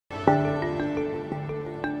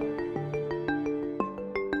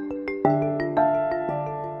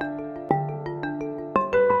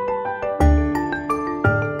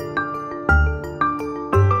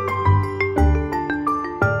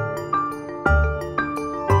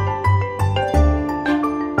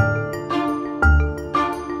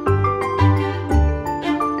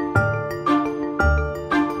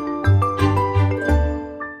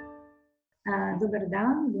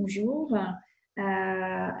bonjour.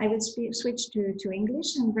 I will switch to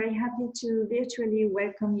English. I'm very happy to virtually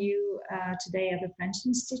welcome you today at the French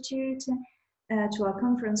Institute to our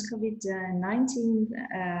conference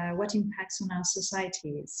COVID-19, what impacts on our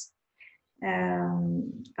societies.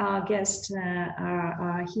 Our guests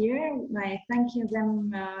are here. I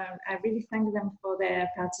really thank them for their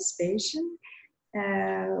participation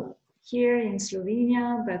here in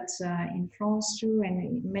Slovenia, but in France too, and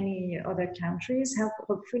in many other countries.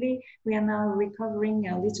 Hopefully, we are now recovering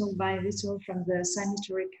little by little from the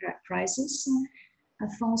sanitary crisis.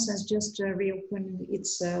 France has just reopened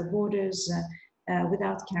its borders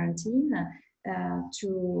without quarantine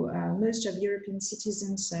to most of European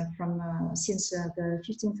citizens since the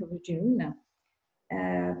 15th of June.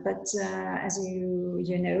 But as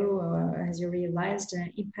you know, as you realized,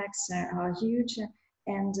 impacts are huge,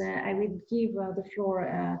 and I will give the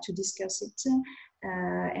floor to discuss it.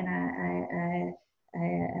 And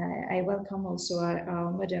I welcome also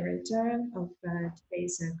our moderator of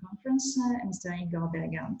today's conference, Mr. Igor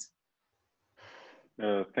Bergant.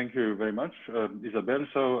 Thank you very much, Isabel.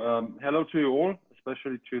 So hello to you all,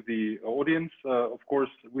 especially to the audience. Of course,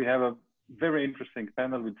 we have a very interesting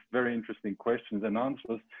panel with very interesting questions and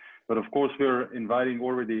answers. But of course, we're inviting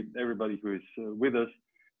already everybody who is with us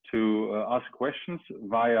to ask questions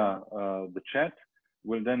via the chat.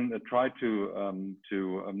 We'll then try to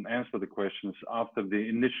answer the questions after the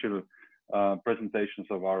initial presentations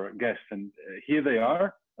of our guests. And here they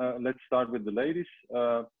are. Let's start with the ladies.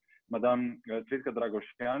 Madame Cvetka Dragoš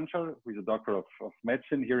Jančar, who is a doctor of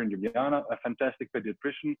medicine here in Ljubljana, a fantastic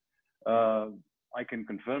pediatrician. I can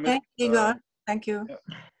confirm it. Thank you, Igor. Thank you. Yeah.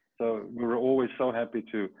 So we were always so happy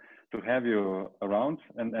to have you around,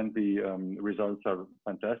 and the results are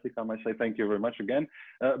fantastic. I must say thank you very much again.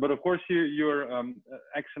 But of course, you're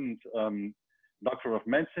excellent doctor of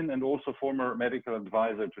medicine and also former medical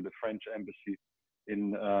advisor to the French embassy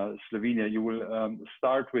in Slovenia. You will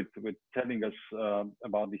start with telling us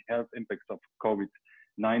about the health impacts of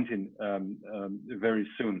COVID-19 very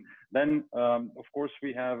soon. Then, of course,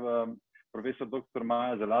 we have Professor Dr.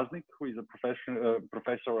 Maja Zalaznik, who is a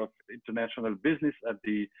professor of international business at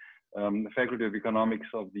the Faculty of Economics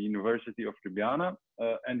of the University of Ljubljana,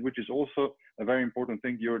 and which is also a very important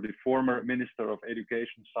thing. You're the former Minister of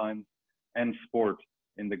Education, Science and Sport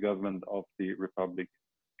in the government of the Republic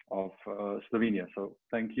of Slovenia. So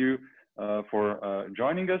thank you for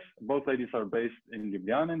joining us. Both ladies are based in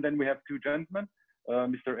Ljubljana. And then we have two gentlemen,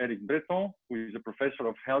 Mr. Eric Breton, who is a professor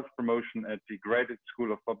of health promotion at the Graduate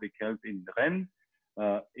School of Public Health in Rennes,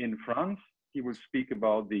 in France. He will speak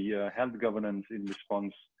about the health governance in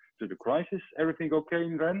response to the crisis. Everything okay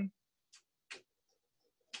in Rennes?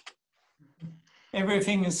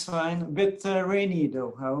 Everything is fine. A bit rainy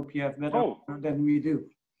though. I hope you have better than we do.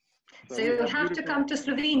 So you'll have to come to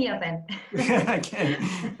Slovenia then.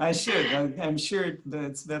 I should. I'm sure that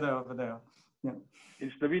it's better over there. Yeah.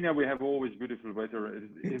 In Slovenia, we have always beautiful weather.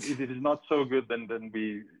 If it is not so good, then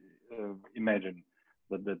we imagine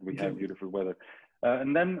that we have beautiful weather.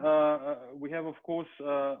 And then we have, of course,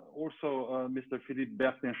 also Mr. Philippe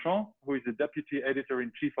Bertinchon, who is the deputy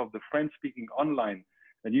editor-in-chief of the French-speaking online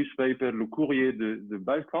newspaper Le Courrier de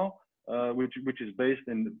Balkan, which is based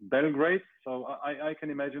in Belgrade. So I can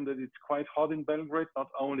imagine that it's quite hot in Belgrade, not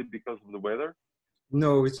only because of the weather.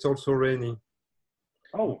 No, it's also rainy.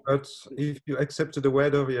 Oh. But if you accept the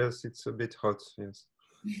weather, yes, it's a bit hot, yes.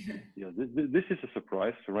 Yeah, this is a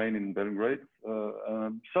surprise, rain in Belgrade.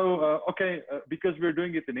 Okay, because we're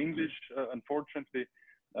doing it in English, unfortunately,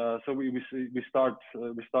 so we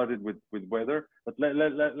started with weather. But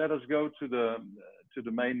let us go to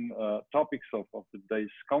the main topics of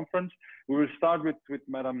today's conference. We will start with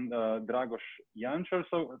Madam Dragoš Jančar.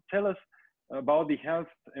 So tell us about the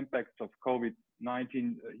health impacts of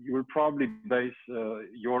COVID-19. You will probably base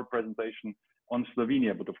your presentation on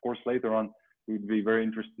Slovenia, but of course later on we'd be very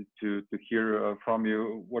interested to hear from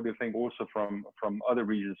you what you think also from other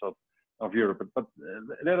regions of Europe. But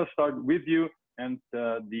let us start with you and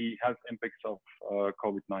the health impacts of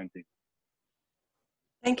COVID-19.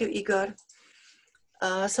 Thank you, Igor.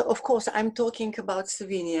 So of course I'm talking about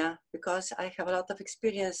Slovenia because I have a lot of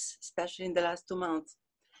experience, especially in the last 2 months.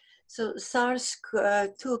 So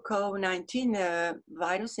SARS-2 COVID-19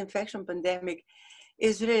 virus infection pandemic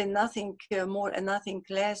is really nothing more and nothing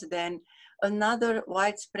less than another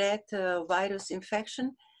widespread virus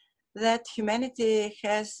infection that humanity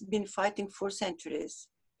has been fighting for centuries.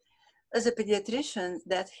 As a pediatrician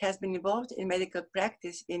that has been involved in medical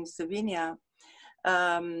practice in Slovenia,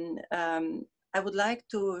 I would like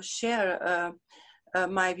to share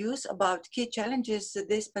my views about key challenges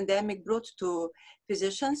this pandemic brought to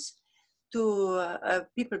physicians to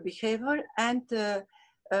people behavior and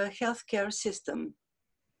healthcare system.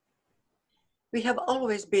 We have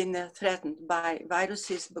always been threatened by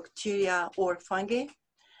viruses, bacteria, or fungi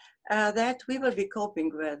that we will be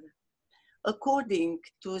coping with. According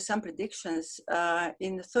to some predictions,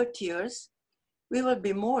 in 30 years, we will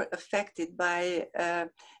be more affected by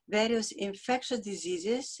various infectious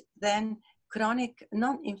diseases than chronic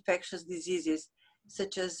non-infectious diseases,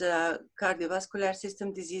 such as cardiovascular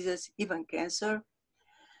system diseases, even cancer.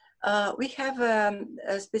 We have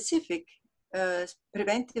specific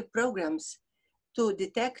preventive programs to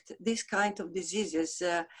detect this kind of diseases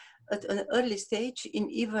at an early stage in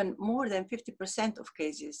even more than 50% of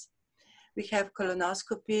cases. We have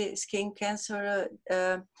colonoscopy, skin cancer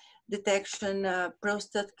detection,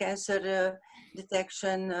 prostate cancer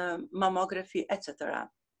detection, mammography, etc.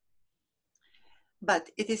 But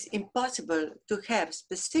it is impossible to have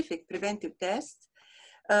specific preventive tests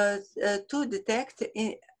to detect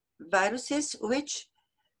viruses which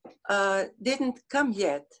didn't come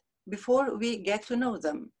yet before we get to know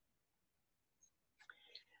them.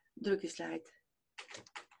 Drugi slide.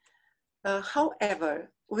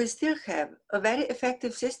 However, we still have a very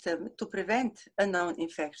effective system to prevent unknown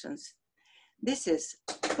infections. This is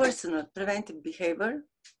personal preventive behavior,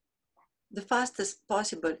 the fastest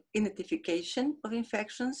possible identification of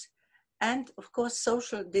infections, and of course,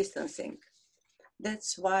 social distancing.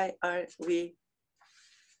 That's why we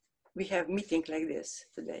have meeting like this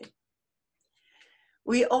today.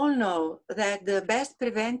 We all know that the best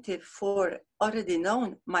preventive for already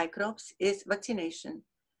known microbes is vaccination,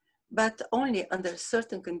 but only under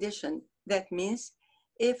certain conditions. That means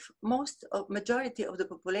if majority of the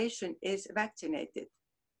population is vaccinated.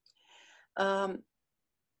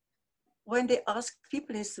 When they ask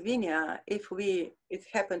people in Slovenia if it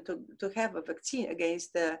happened to have a vaccine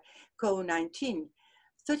against the COVID-19,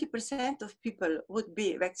 30% of people would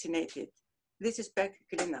be vaccinated. This is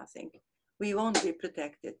practically nothing. We won't be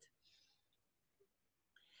protected.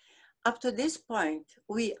 Up to this point,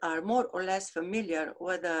 we are more or less familiar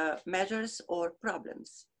with the measures or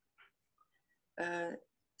problems.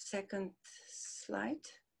 Second slide.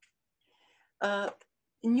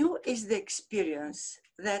 New is the experience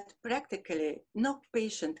that practically no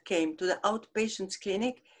patient came to the outpatients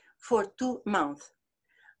clinic for 2 months.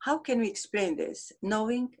 How can we explain this,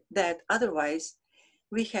 knowing that otherwise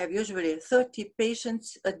we have usually 30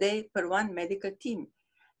 patients a day per one medical team,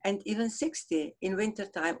 and even 60 in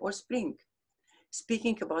wintertime or spring?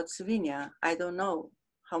 Speaking about Slovenia, I don't know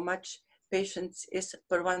how much patients is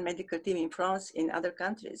per one medical team in France, in other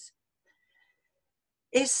countries.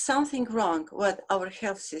 Is something wrong with our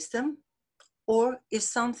health system, or is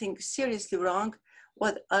something seriously wrong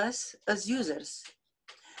with us as users?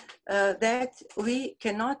 That we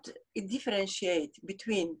cannot differentiate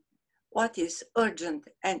between what is urgent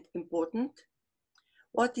and important,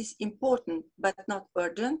 what is important but not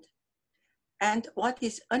urgent, and what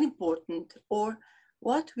is unimportant, or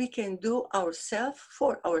what we can do ourselves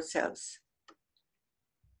for ourselves.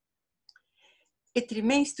 It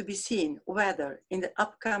remains to be seen whether in the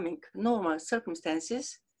upcoming normal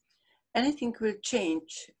circumstances, anything will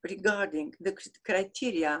change regarding the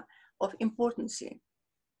criteria of importance.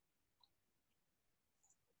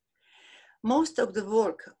 Most of the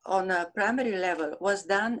work on a primary level was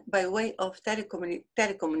done by way of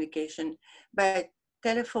telecommunication, by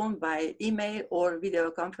telephone, by email, or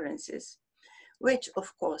video conferences, which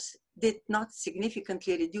of course did not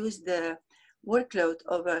significantly reduce the workload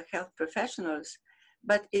of health professionals,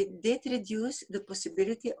 but it did reduce the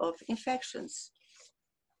possibility of infections.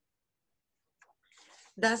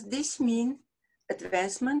 Does this mean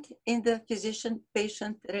advancement in the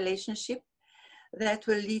physician-patient relationship that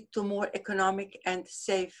will lead to more economic and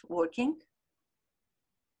safe working?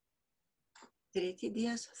 Third,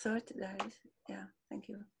 yeah, thank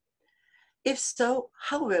you. If so,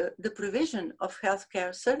 how will the provision of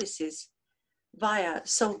healthcare services via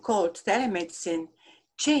so-called telemedicine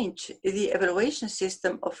change the evaluation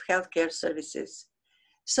system of healthcare services?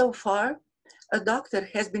 So far, a doctor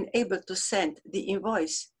has been able to send the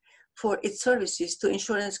invoice for its services to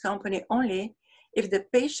insurance company only if the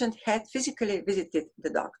patient had physically visited the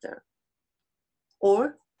doctor.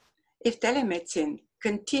 Or if telemedicine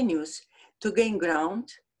continues to gain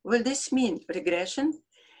ground, will this mean regression,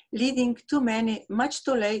 leading to many much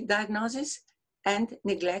too late diagnoses and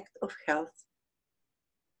neglect of health?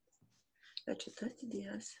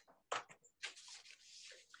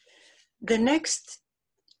 The next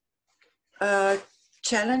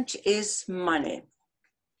challenge is money.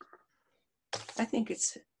 I think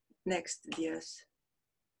it's next, yes.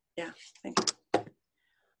 Yeah, thank you.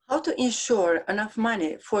 How to ensure enough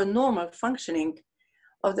money for normal functioning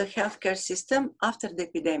of the healthcare system after the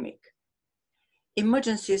epidemic.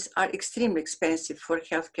 Emergencies are extremely expensive for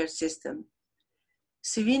healthcare system.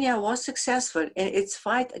 Slovenia was successful in its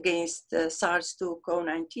fight against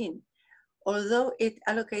SARS-CoV-19, although it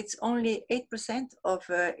allocates only 8% of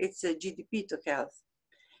its GDP to health,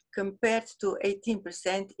 compared to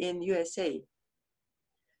 18% in USA.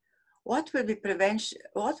 What will be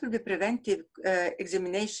preventive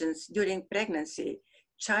examinations during pregnancy,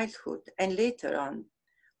 childhood, and later on?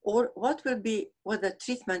 Or what will be the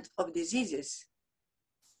treatment of diseases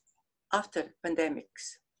after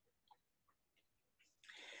pandemics?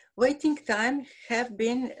 Waiting time have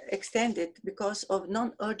been extended because of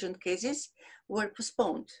non-urgent cases were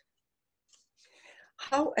postponed.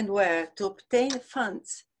 How and where to obtain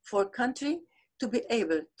funds for country to be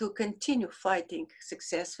able to continue fighting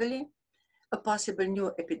successfully a possible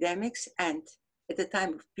new epidemics and, at the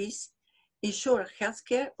time of peace, ensure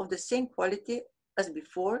healthcare of the same quality as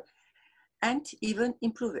before and even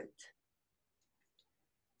improve it.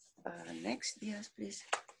 Next, yes, please.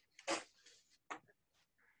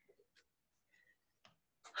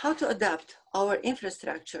 How to adapt our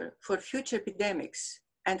infrastructure for future epidemics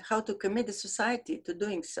and how to commit the society to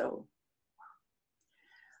doing so.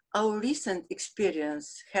 Our recent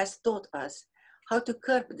experience has taught us how to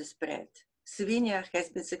curb the spread. Slovenia has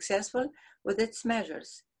been successful with its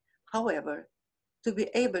measures. However, to be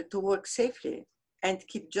able to work safely and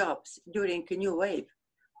keep jobs during a new wave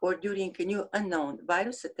or during a new unknown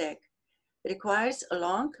virus attack requires a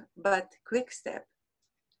long but quick step.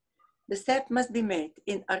 The step must be made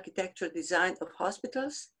in architectural design of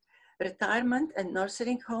hospitals, retirement and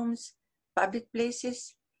nursing homes, public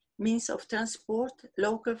places, means of transport,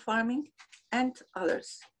 local farming, and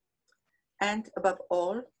others. And above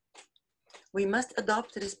all, we must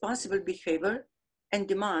adopt responsible behavior and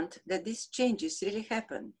demand that these changes really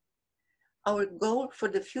happen. Our goal for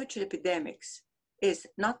the future epidemics is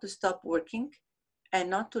not to stop working and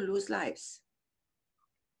not to lose lives.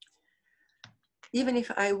 Even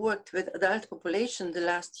if I worked with adult population the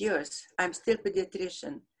last years, I'm still a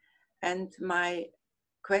pediatrician. And my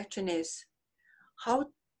question is,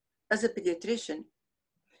 how, as a pediatrician,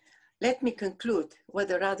 let me conclude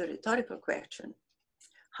with a rather rhetorical question.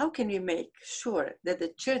 How can we make sure that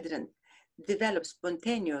the children develop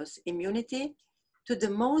spontaneous immunity to the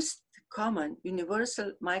most common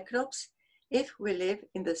universal microbes if we live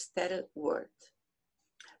in the sterile world?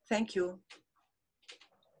 Thank you.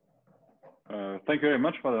 Thank you very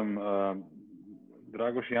much, Madam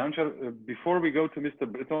Dragoš Jančar. Before we go to Mr.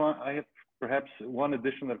 Breton, I have perhaps one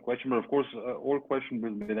additional question, but of course, all questions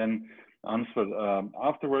will be then answered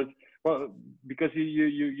afterwards. Well, because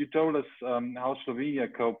you told us how Slovenia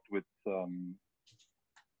coped with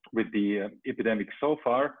the epidemic so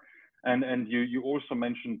far, and you also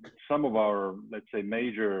mentioned some of our, let's say,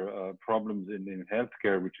 major problems in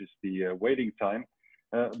healthcare, which is the waiting time.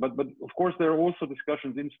 But of course, there are also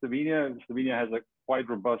discussions in Slovenia. Slovenia has a quite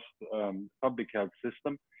robust public health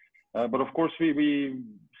system. But of course, we've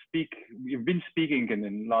been speaking in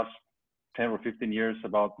the last 10 or 15 years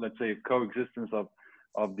about, let's say, coexistence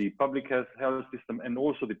of the public health system and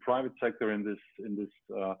also the private sector in this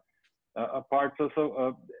part.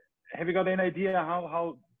 So have you got any idea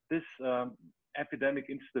how this epidemic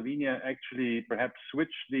in Slovenia actually perhaps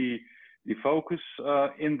switched the focus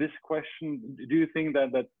in this question? Do you think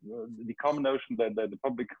that the common notion that the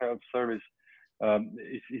public health service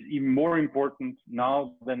is even more important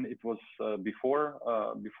now than it was before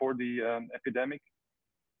the epidemic?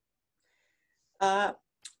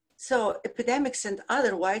 So epidemics and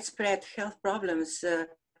other widespread health problems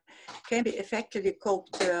can be effectively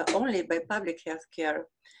coped only by public health care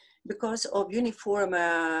because of uniform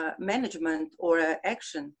management or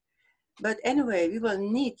action. But anyway, we will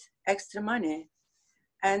need extra money.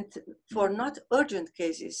 And for not urgent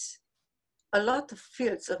cases, a lot of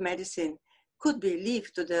fields of medicine could be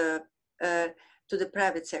left to the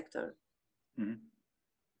private sector. Mm-hmm.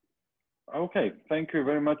 Okay, thank you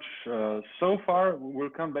very much. So far, we'll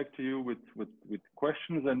come back to you with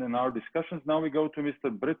questions and in our discussions. Now we go to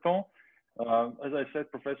Mr. Breton. As I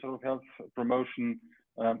said, Professor of Health Promotion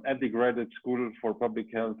at the Graduate School for Public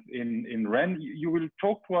Health in Rennes. You will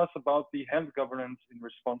talk to us about the health governance in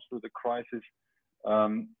response to the crisis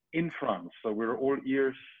in France. So we're all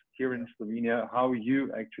ears here in Slovenia, how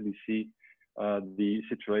you actually see the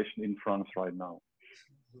situation in France right now.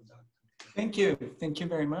 Thank you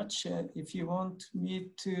very much. If you want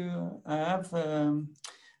me to have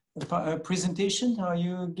a presentation, are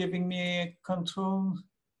you giving me control?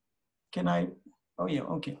 Can I? Oh yeah,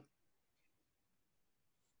 okay.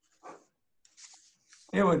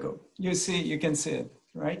 Here we go. You see, you can see it,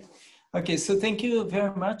 right? Okay, so thank you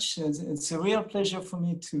very much. It's a real pleasure for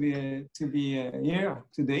me to be here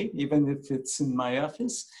today, even if it's in my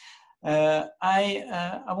office.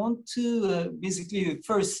 I want to basically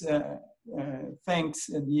first thank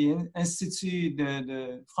the Institut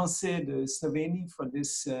de Français de Slovénie for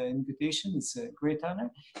this invitation. It's a great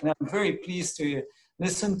honor, and I'm very pleased to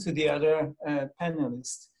listen to the other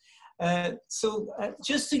panelists.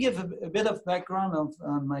 Just to give a bit of background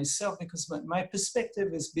on myself, because my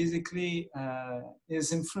perspective is basically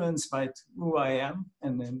is influenced by who I am,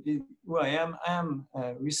 and then who I am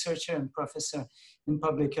a researcher and professor in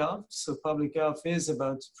public health. So public health is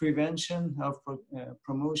about prevention, health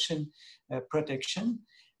promotion, protection,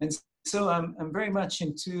 and so I'm very much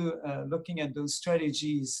into looking at those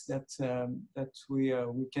strategies that we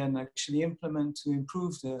can actually implement to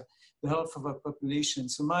improve the health of our population.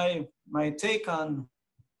 So my take on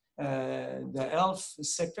the health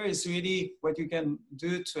sector is really what you can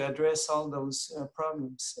do to address all those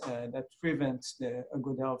problems that prevent a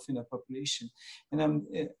good health in a population. And I'm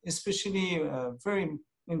especially very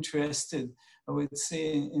interested, I would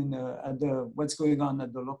say, in what's going on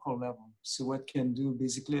at the local level. So what can do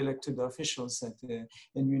basically elected officials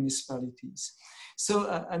in municipalities. So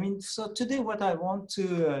so today what I want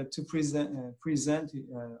to present,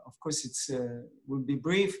 of course it's will be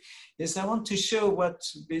brief, is I want to show what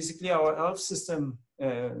basically our health system,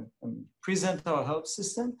 present our health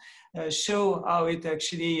system, show how it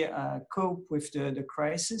actually cope with the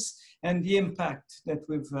crisis and the impact that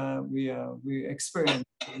we experienced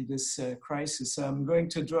in this crisis. So I'm going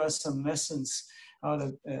to draw some lessons out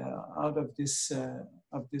of this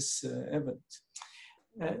event.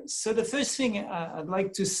 So the first thing I'd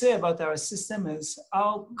like to say about our system is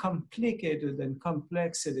how complicated and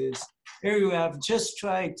complex it is. Here you have just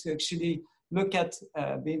tried to actually look at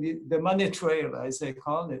the money trail, as I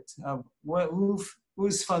call it,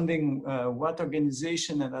 who's funding what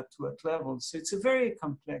organization and at what level. So it's a very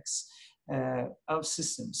complex health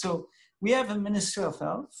system. So we have a Minister of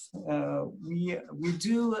Health. We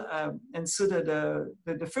do, and so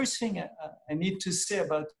the first thing I need to say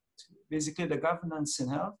about basically the governance in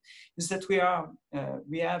health is that we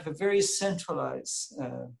have a very centralized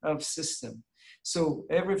health system. So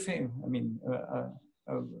everything,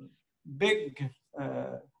 a big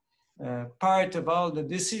part of all the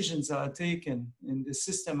decisions that are taken in the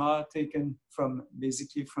system are taken from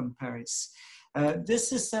Paris. This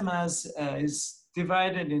system is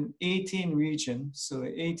divided in 18 regions. So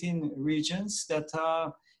 18 regions that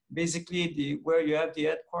are basically where you have the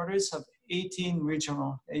headquarters of 18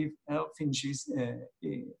 regional health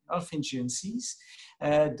agencies.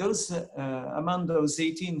 Among those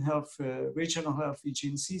 18 regional health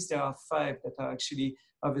agencies, there are 5 that are actually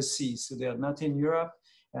overseas. So they are not in Europe.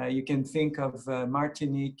 You can think of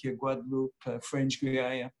Martinique, Guadeloupe, French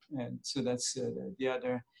Guiana, and so that's the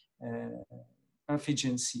other health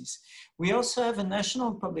agencies. We also have a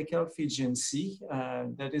national public health agency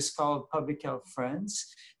that is called Public Health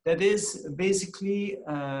France, that is basically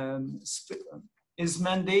is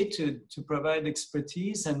mandated to provide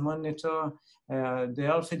expertise and monitor the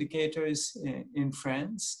health indicators in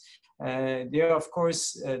France. They are, of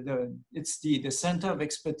course, it's the center of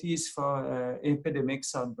expertise for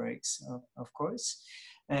epidemics outbreaks, of course.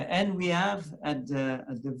 And we have at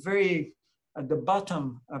the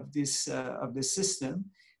bottom of this of the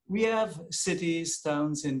system, we have cities,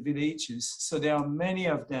 towns, and villages. So there are many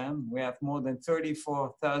of them. We have more than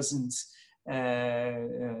 34,000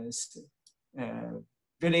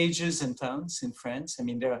 villages and towns in France. I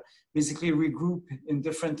mean, they're basically regrouped in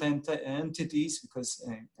different entities because,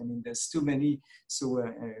 there's too many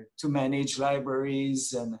to manage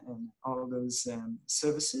libraries and all those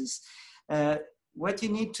services. What you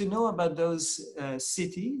need to know about those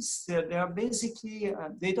cities, they are basically,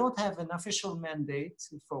 they don't have an official mandate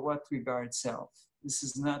for what regards health. This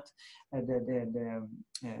is not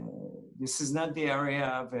this is not the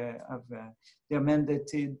area they're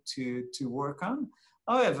mandated to work on.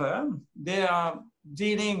 However, they are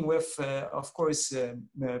dealing with, of course,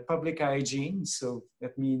 public hygiene. So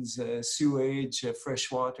that means sewage,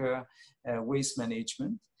 fresh water, waste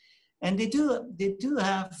management. And they do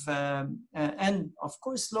have, and of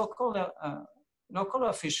course, local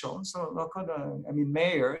officials or local,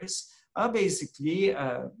 mayors are basically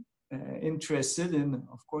interested in,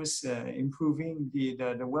 of course, improving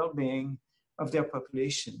the well-being of their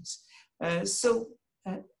populations.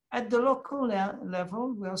 At the local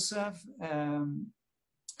level, we also have,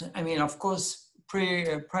 of course,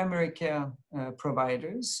 primary care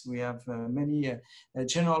providers. We have many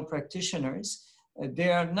general practitioners.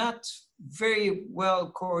 they are not very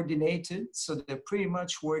well coordinated, so they're pretty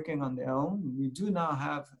much working on their own. We do now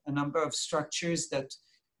have a number of structures that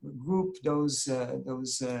group those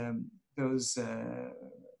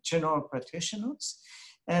general practitioners.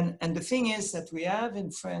 And the thing is that we have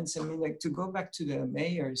in France, I mean, like, to go back to the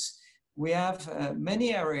mayors, we have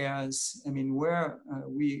many areas, I mean, where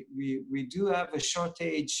we do have a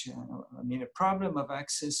shortage, I mean, a problem of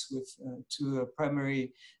access to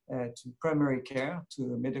primary care,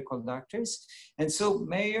 to medical doctors. And so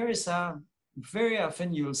mayors are, very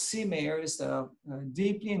often you'll see mayors that are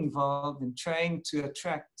deeply involved in trying to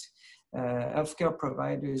attract healthcare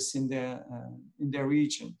providers in their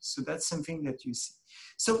region. So that's something that you see.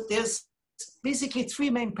 So there's basically three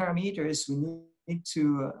main parameters we need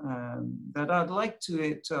to, that I'd like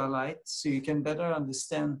to highlight so you can better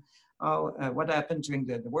understand how, what happened during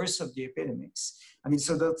the worst of the epidemics. I mean,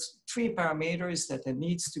 so those three parameters that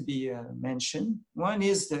needs to be mentioned. One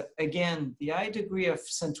is, again, the high degree of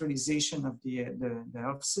centralization of the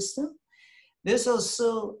health system. There's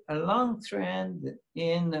also a long trend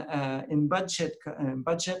in budget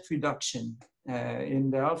reduction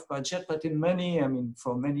in the health budget, but in many, I mean,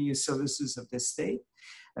 for many services of the state.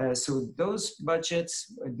 So those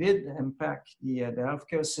budgets did impact the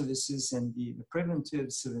healthcare services and the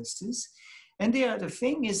preventive services. And the other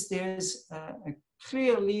thing is there's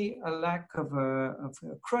clearly a lack of a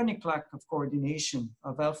chronic lack of coordination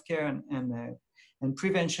of healthcare and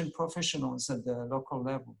prevention professionals at the local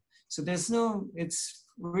level. So there's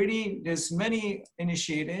many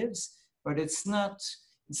initiatives, but it's not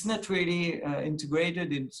really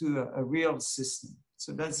integrated into a real system.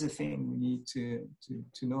 So that's the thing we need to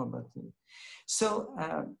know about it. So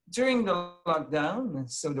during the lockdown,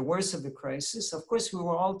 so the worst of the crisis, of course, we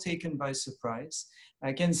were all taken by surprise.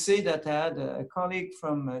 I can say that I had a colleague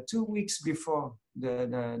from 2 weeks before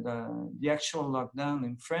the actual lockdown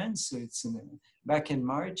in France, so it's back in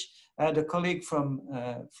March. I had a colleague from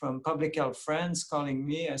Public Health France calling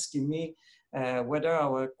me, asking me whether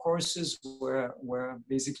our courses were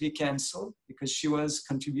basically canceled because she was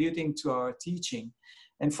contributing to our teaching.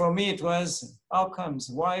 And for me, it was, how comes?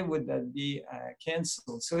 Why would that be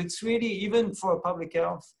canceled? So it's really, even for public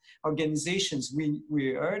health organizations,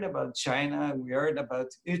 we heard about China, we heard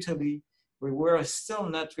about Italy. We were still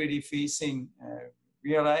not really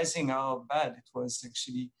realizing how bad it was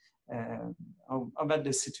actually, how bad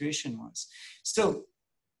the situation was. So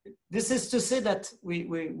this is to say that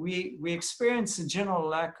we experienced a general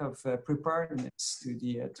lack of preparedness to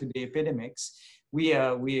the epidemics. We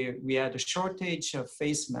had a shortage of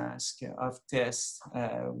face masks, of tests.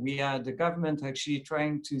 We had the government actually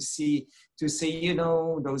trying to say, you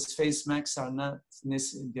know, those face masks are not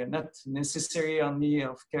necessary. Only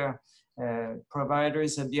healthcare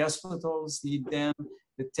providers at the hospitals need them.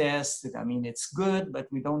 The test, I mean, it's good, but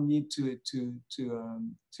we don't need to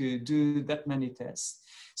do that many tests.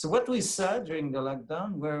 So what we saw during the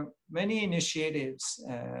lockdown were many initiatives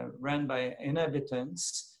run by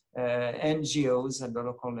inhabitants, NGOs at the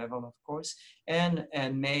local level, of course, and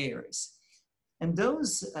mayors. And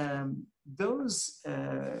those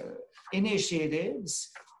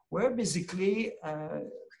initiatives were basically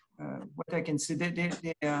what I can say.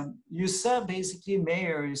 You saw basically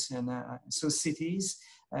mayors and so cities.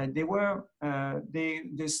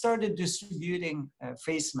 They started distributing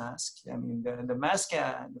face masks. I mean, the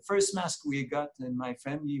first mask we got in my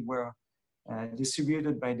family were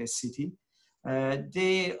distributed by the city.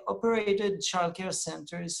 They operated childcare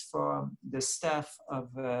centers for the staff of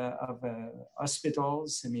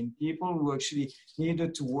hospitals. I mean, people who actually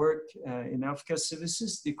needed to work in healthcare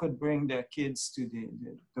services, they could bring their kids to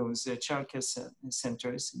those childcare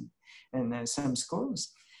centers and some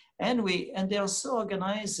schools. And they also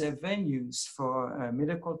organized venues for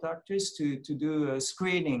medical doctors to do a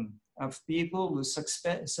screening of people who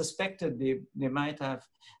suspected they might have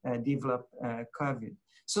developed COVID.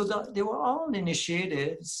 So they were all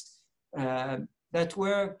initiatives that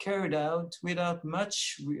were carried out without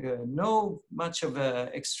much of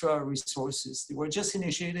extra resources. They were just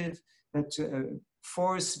initiatives that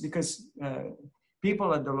forced, because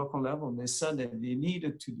people at the local level, they said that they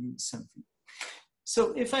needed to do something.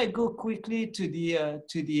 So if I go quickly to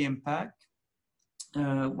the impact,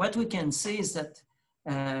 what we can say is that,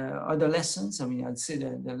 are the lessons. I mean, I'd say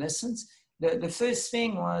the lessons. The first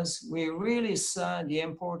thing was we really saw the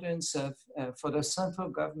importance of for the central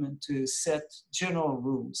government to set general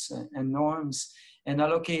rules and norms and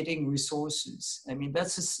allocating resources. I mean,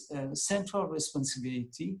 that's a central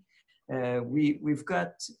responsibility. We've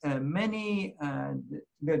got many,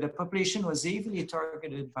 the population was heavily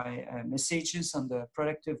targeted by messages on the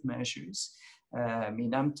productive measures. I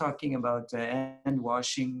mean, I'm talking about hand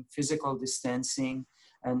washing, physical distancing,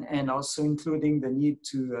 and also including the need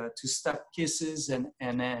to stop kisses and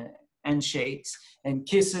handshakes. And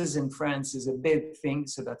kisses in France is a big thing,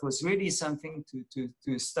 so that was really something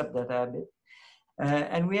to stop that habit.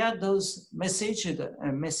 And we had those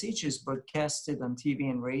messages broadcasted on TV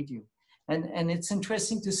and radio. And it's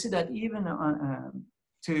interesting to see that even on,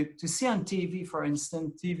 to see on TV, for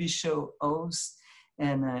instance, TV show hosts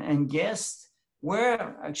and guests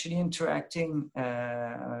were actually interacting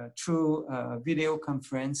through video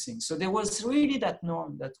conferencing. So there was really that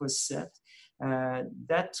norm that was set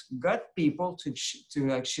that got people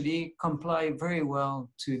to actually comply very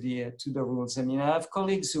well to the rules. I mean, I have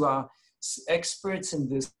colleagues who are experts in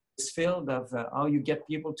this field of how you get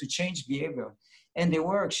people to change behavior. And they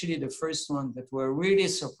were actually the first ones that were really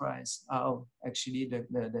surprised how actually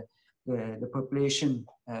the population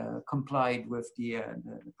complied with the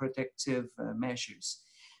protective measures.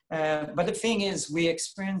 But the thing is, we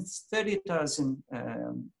experienced 30,000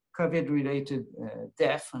 COVID-related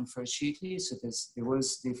deaths, unfortunately. So there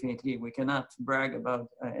was definitely, we cannot brag about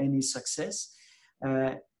any success.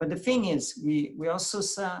 But the thing is, we also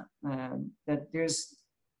saw that there's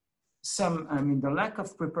some, I mean, the lack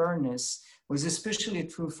of preparedness was especially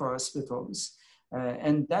true for hospitals.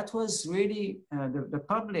 And that was really the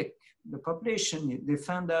population, they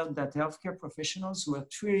found out that healthcare professionals were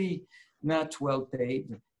truly not well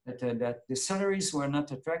paid, that the salaries were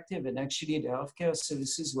not attractive, and actually the healthcare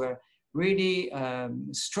services were really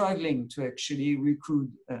struggling to actually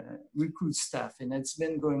recruit staff, and it's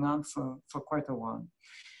been going on for quite a while.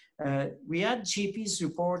 We had GPs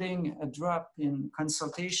reporting a drop in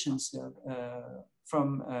consultations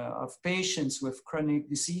of patients with chronic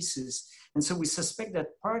diseases, and so we suspect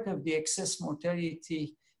that part of the excess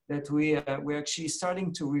mortality that we're actually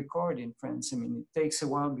starting to record in France. I mean, it takes a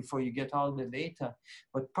while before you get all the data,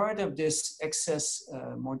 but part of this excess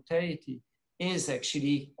mortality is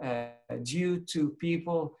actually due to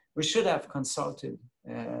people who should have consulted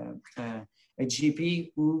a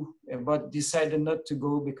GP who but decided not to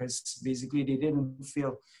go because basically they didn't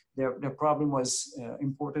feel their problem was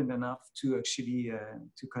important enough to actually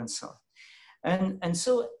to consult. And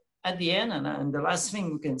so at the end, and the last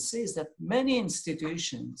thing we can say is that many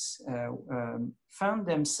institutions found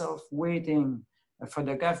themselves waiting for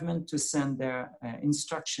the government to send their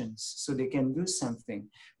instructions so they can do something.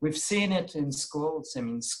 We've seen it in schools. I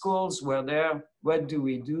mean, schools were there, what do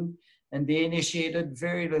we do? And they initiated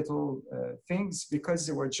very little things because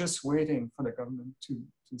they were just waiting for the government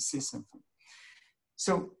to say something.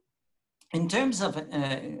 So in terms of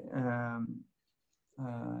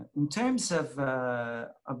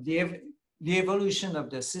the evolution of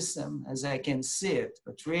the system, as I can see it,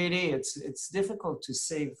 but really it's difficult to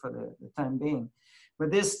say for the time being. But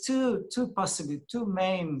there's two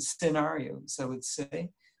main scenarios, I would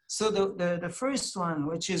say. So the first one,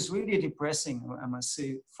 which is really depressing, I must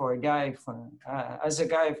say, for a guy, as a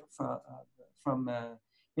guy from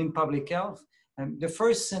in public health, the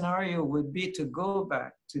first scenario would be to go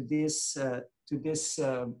back to this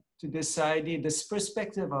idea, this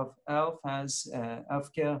perspective of health as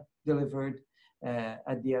healthcare delivered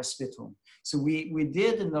at the hospital. So we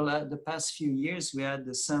did in the past few years, we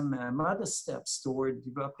had some modest steps toward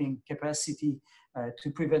developing capacity to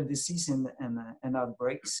prevent disease and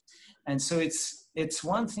outbreaks. And so it's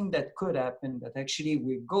one thing that could happen, that actually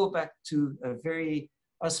we go back to a very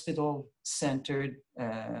hospital-centered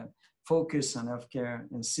focus on healthcare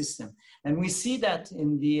system. And we see that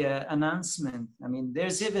in the announcement. I mean,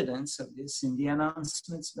 there's evidence of this in the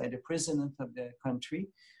announcements by the president of the country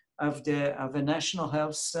of a national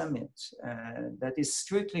health summit that is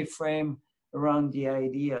strictly framed around the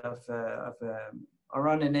idea of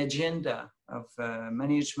around an agenda of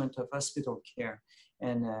management of hospital care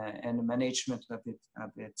and management of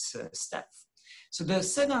its staff. So the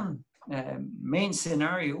second main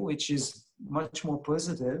scenario, which is much more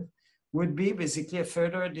positive, would be basically a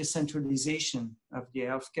further decentralization of the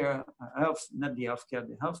healthcare,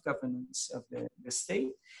 the health governance of the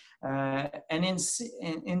state. And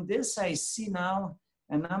in this, I see now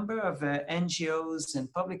a number of NGOs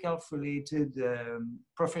and public health related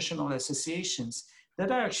professional associations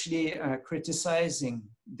that are actually criticizing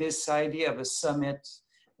this idea of a summit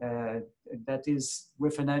that is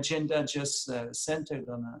with an agenda just centered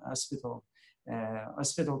on hospital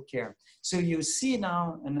care. So you see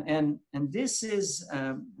now, and this is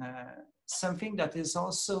something that is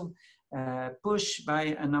also pushed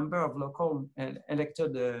by a number of local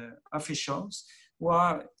elected officials who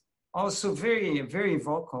are also very, very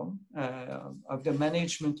vocal of the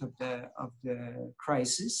management of the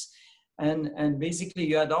crisis. And basically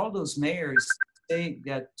you had all those mayors say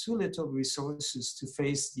they had too little resources to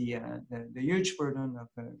face the huge burden of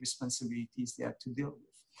responsibilities they had to deal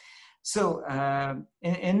with. So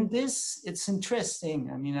in this, it's interesting.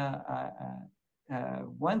 I mean,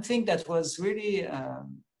 one thing that was really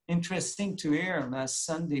interesting to hear last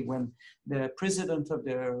Sunday when the President of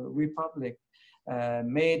the Republic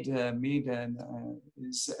made a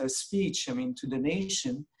speech, I mean, to the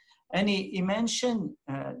nation, and he mentioned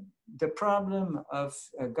the problem of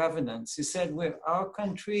governance. He said, well, our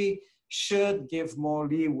country should give more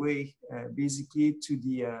leeway, basically, to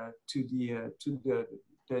the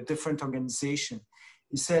different organization.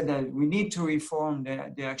 He said that we need to reform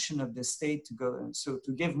the action of the state to go, so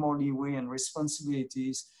to give more leeway and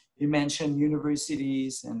responsibilities. He mentioned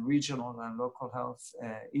universities and regional and local health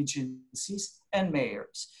agencies and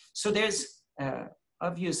mayors. So there's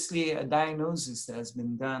obviously a diagnosis that has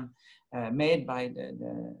been done, made by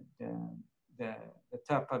the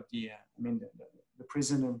top of the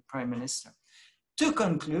president, prime minister. To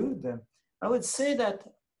conclude, I would say that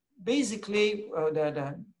basically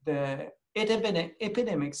the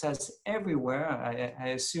epidemics as everywhere, I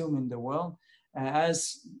assume in the world,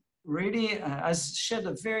 has really has shed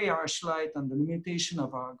a very harsh light on the limitation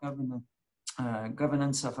of our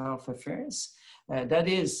governance of health affairs. That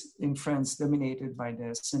is in France dominated by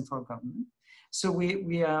the central government. So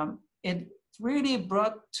it really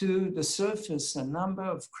brought to the surface a number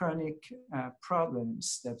of chronic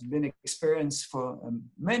problems that have been experienced for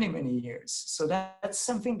many, many years. So that's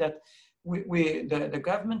something that the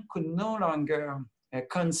government could no longer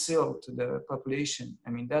conceal to the population.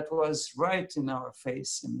 I mean, that was right in our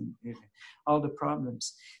face, I mean, all the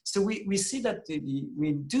problems. So we see that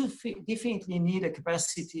we do definitely need a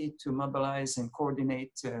capacity to mobilize and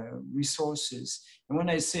coordinate resources. And when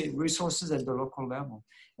I say resources at the local level,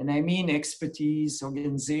 and I mean expertise,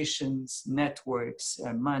 organizations, networks,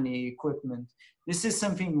 money, equipment, this is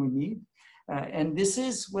something we need. And this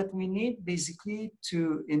is what we need basically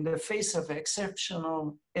to, in the face of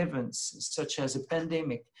exceptional events, such as a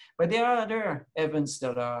pandemic. But there are other events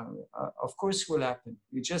that are, of course, will happen.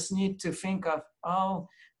 We just need to think of how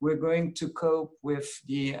we're going to cope with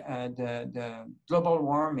the global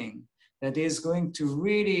warming that is going to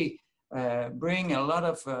really bring a lot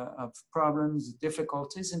of problems,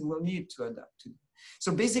 difficulties, and we'll need to adapt to them.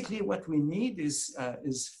 So basically what we need is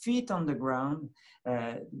feet on the ground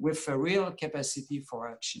with a real capacity for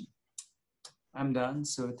action. I'm done,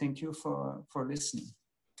 so thank you for listening.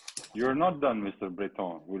 You're not done, Mr.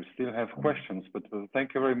 Breton. We'll still have questions, but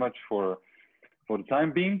thank you very much for the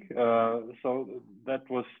time being. So that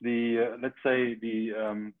was the, let's say,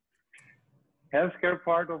 the healthcare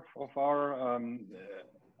part of our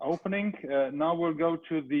opening. Now we'll go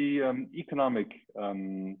to the economic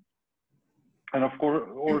and of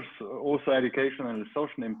course also education and the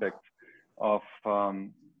social impact of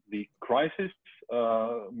the crisis.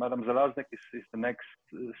 Madam Zalaznik is the next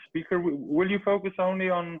speaker. Will you focus only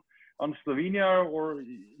on Slovenia, or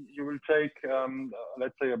you will take,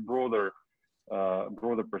 let's say, a broader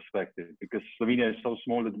perspective? Because Slovenia is so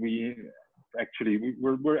small that we're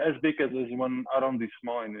as big as one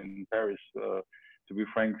arrondissement in Paris, to be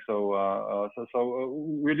frank. So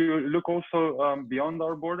will you look also beyond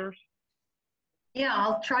our borders? Yeah,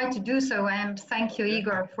 I'll try to do so. And thank you,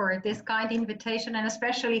 Igor, for this kind invitation, and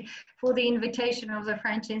especially for the invitation of the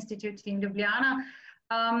French Institute in Ljubljana.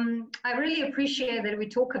 I really appreciate that we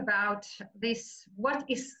talk about this, what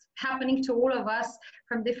is happening to all of us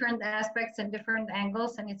from different aspects and different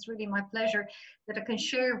angles. And it's really my pleasure that I can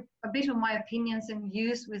share a bit of my opinions and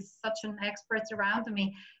views with such an experts around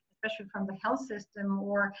me, especially from the health system,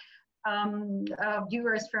 or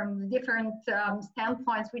viewers from different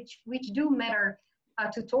standpoints, which do matter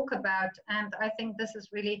to talk about. And I think this is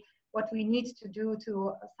really what we need to do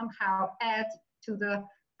to somehow add to the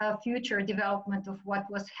future development of what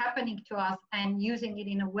was happening to us, and using it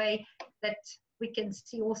in a way that we can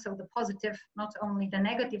see also the positive, not only the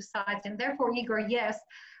negative sides. And therefore, Igor, yes,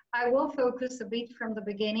 I will focus a bit from the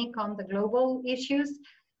beginning on the global issues,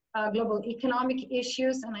 global economic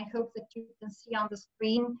issues, and I hope that you can see on the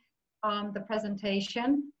screen the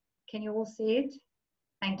presentation. Can you all see it?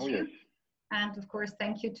 Thank you. Yes. And of course,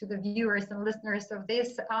 thank you to the viewers and listeners of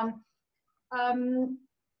this.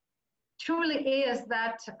 Truly is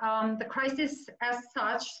that the crisis as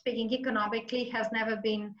such, speaking economically, has never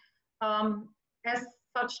been as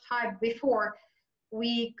such type before.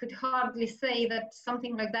 We could hardly say that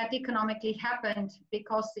something like that economically happened,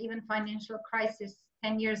 because even financial crisis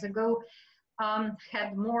 10 years ago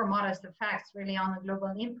had more modest effects really on the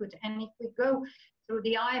global input. And if we go through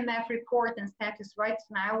the IMF report and status right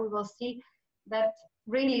now, we will see that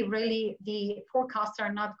really the forecasts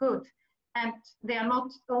are not good. And they are not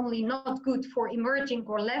only not good for emerging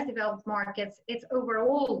or less developed markets, it's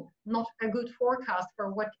overall not a good forecast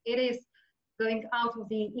for what it is going out of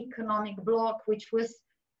the economic block, which was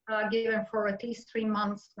given for at least 3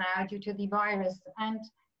 months now due to the virus. And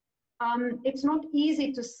it's not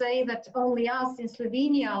easy to say that only us in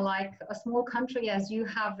Slovenia, like a small country, as you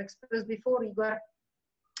have exposed before, Igor,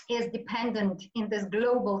 is dependent in this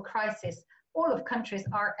global crisis. All of countries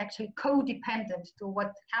are actually codependent to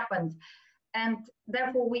what happened. And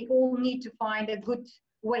therefore, we all need to find a good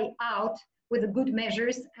way out with the good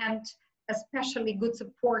measures and especially good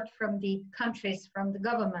support from the countries, from the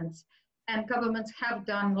governments. And governments have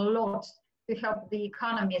done a lot to help the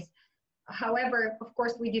economies. However, of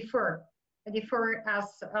course, we differ. We differ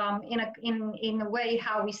as in a way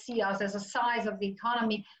how we see us as a size of the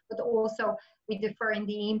economy, but also we differ in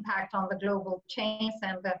the impact on the global chains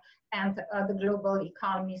and the global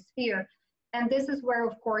economy sphere. And this is where,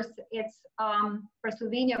 of course, it's for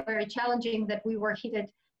Slovenia very challenging that we were hit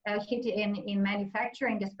in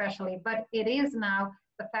manufacturing especially, but it is now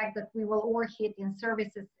the fact that we will all hit in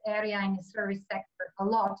services area and in service sector a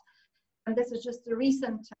lot. And this is just a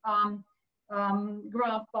recent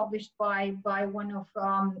graph published by one of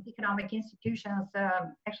economic institutions,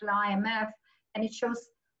 actually IMF, and it shows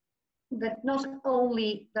that not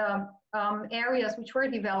only the areas which were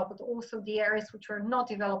developed, but also the areas which were not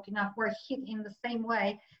developed enough were hit in the same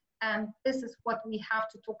way. And this is what we have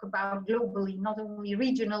to talk about globally, not only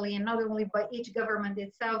regionally and not only by each government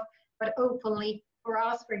itself, but openly for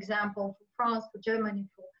us, for example, for France, for Germany,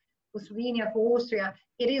 for Slovenia, for Austria.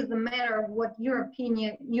 It is the matter of what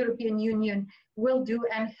European Union will do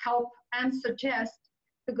and help and suggest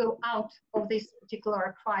to go out of this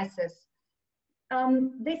particular crisis.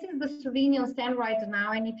 This is the Slovenian stand right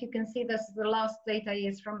now, and if you can see this, the last data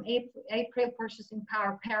is from April purchasing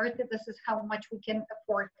power parity. This is how much we can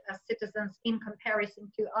afford as citizens in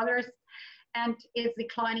comparison to others, and it's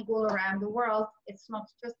declining all around the world. It's not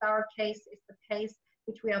just our case, it's the case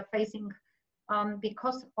which we are facing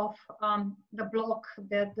because of the block,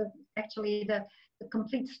 actually the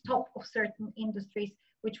complete stop of certain industries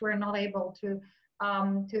which were not able to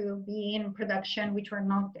be in production, which were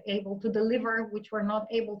not able to deliver, which were not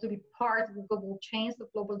able to be part of the global chains of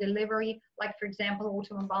global delivery, like, for example,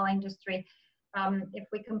 automobile industry. If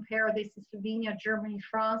we compare this to Slovenia, Germany,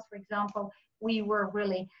 France, for example, we were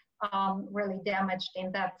really damaged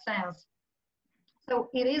in that sense. So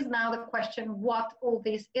it is now the question what all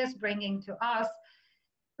this is bringing to us.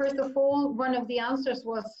 First of all, one of the answers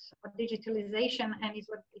was digitalization, and it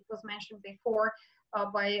was mentioned before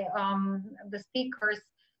by the speakers.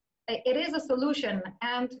 It is a solution,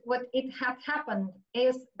 and what it had happened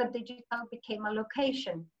is that digital became a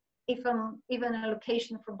location, even a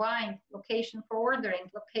location for buying, location for ordering,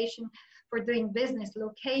 location for doing business,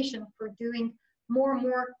 location for doing more and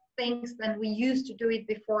more things than we used to do it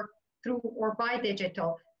before through or by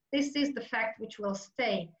digital. This is the fact which will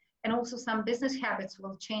stay. And also some business habits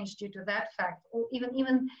will change due to that fact. Or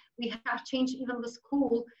even we have changed even the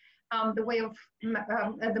school, the way of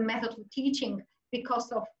the method of teaching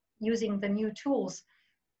because of using the new tools.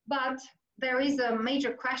 But there is a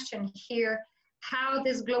major question here, how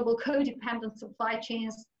this global codependent supply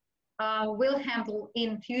chains will handle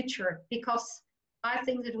in future, because I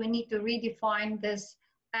think that we need to redefine this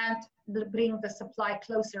and bring the supply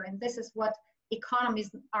closer. And this is what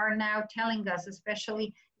economists are now telling us,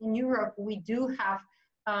 especially in Europe. We do have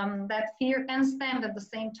that fear and stand at the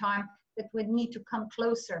same time that we need to come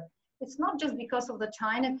closer. It's not just because of the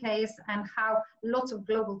China case and how lots of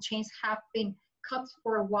global chains have been cut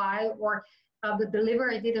for a while, or the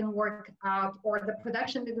delivery didn't work out, or the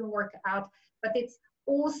production didn't work out, but it's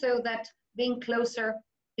also that being closer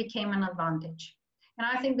became an advantage. And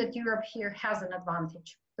I think that Europe here has an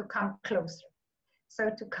advantage to come closer. So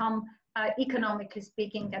to come economically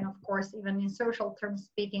speaking, and of course, even in social terms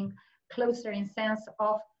speaking, closer in sense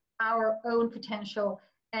of our own potential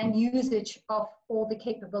and usage of all the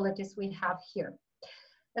capabilities we have here.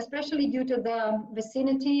 Especially due to the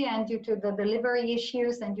vicinity and due to the delivery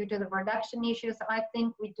issues and due to the production issues, I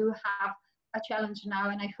think we do have a challenge now,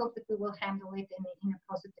 and I hope that we will handle it in a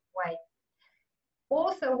positive way.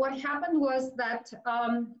 Also, what happened was that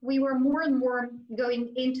we were more and more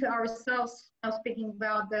going into ourselves, now speaking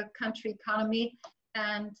about the country economy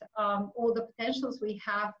and all the potentials we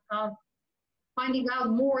have, finding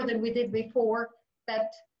out more than we did before,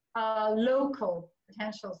 that local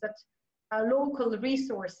potentials, that local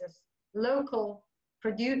resources, local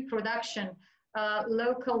production,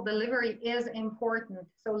 local delivery is important.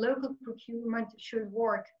 So local procurement should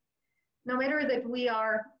work. No matter that we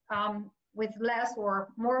are with less or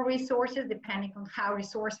more resources, depending on how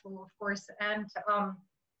resourceful, of course, and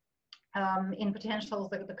in potentials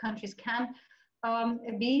that the countries can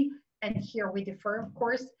be. And here we differ, of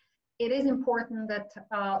course. It is important that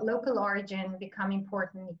local origin become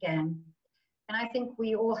important again. And I think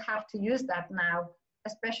we all have to use that now,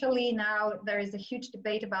 especially now there is a huge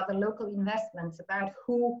debate about the local investments, about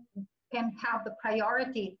who can have the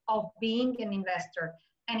priority of being an investor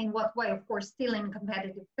and in what way, of course, still in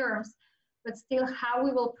competitive terms, but still how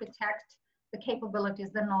we will protect the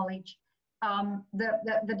capabilities, the knowledge,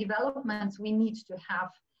 the developments we need to have.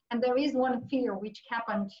 And there is one fear which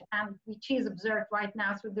happened and which is observed right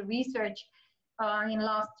now through the research in the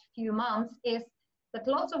last few months, is that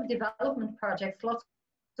lots of development projects, lots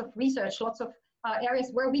of research, lots of areas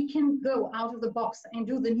where we can go out of the box and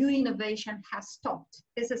do the new innovation has stopped.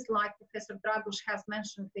 This is like Professor Dragoš has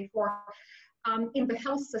mentioned before, in the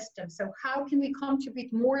health system. So how can we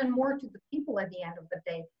contribute more and more to the people at the end of the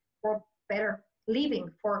day for better living,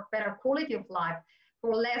 for better quality of life,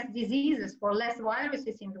 for less diseases, for less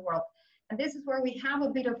viruses in the world? And this is where we have a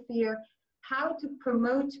bit of fear, how to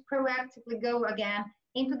promote, proactively go again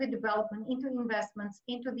into the development, into investments,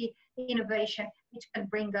 into the innovation, which can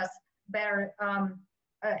bring us better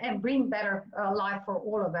and bring better life for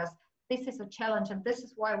all of us. This is a challenge, and this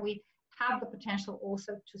is why we have the potential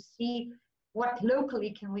also to see what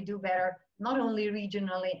locally can we do better, not only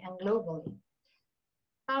regionally and globally.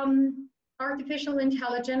 Artificial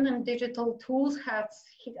intelligence and digital tools have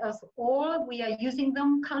hit us all. We are using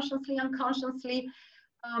them consciously, unconsciously.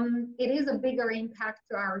 It is a bigger impact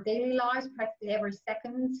to our daily lives, practically every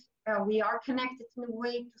second. We are connected in a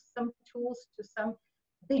way to some tools, to some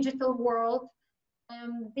digital world.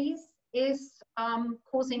 This is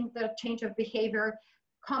causing the change of behavior,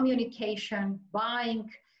 communication, buying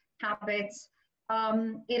habits.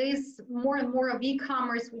 It is more and more of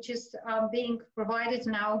e-commerce, which is being provided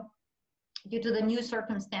now due to the new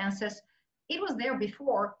circumstances. It was there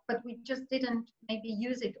before, but we just didn't maybe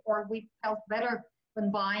use it, or we felt better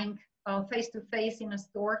when buying face-to-face in a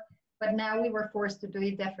store, but now we were forced to do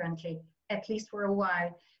it differently, at least for a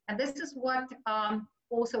while. And this is what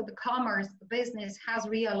also the commerce, the business has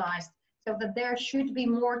realized, so that there should be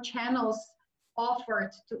more channels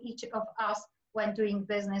offered to each of us when doing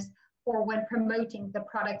business or when promoting the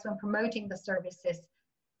products, when promoting the services.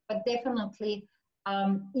 But definitely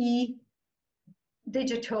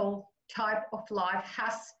digital type of life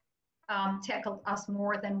has tackled us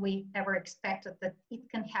more than we ever expected, that it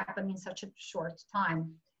can happen in such a short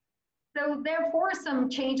time. So therefore, some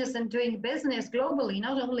changes in doing business globally,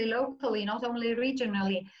 not only locally, not only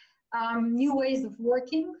regionally, new ways of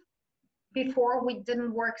working. Before, we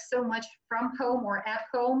didn't work so much from home or at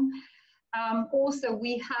home. Also,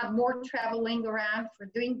 we had more traveling around for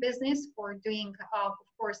doing business, for doing, of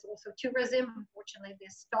course, also tourism. Unfortunately,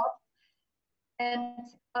 this stopped. And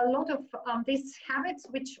a lot of these habits,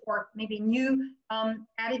 which, or maybe new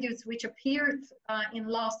attitudes which appeared in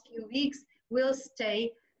the last few weeks, will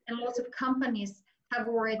stay. And lots of companies have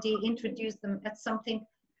already introduced them as something,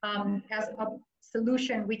 as a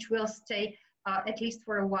solution which will stay at least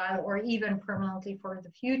for a while, or even permanently for the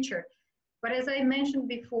future. But as I mentioned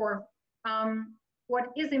before, what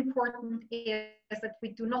is important is that we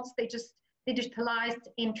do not stay just digitalized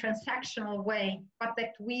in transactional way, but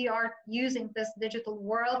that we are using this digital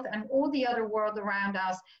world and all the other world around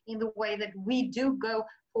us in the way that we do go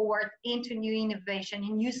forward into new innovation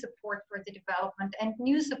and new support for the development and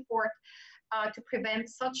new support to prevent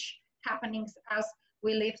such happenings as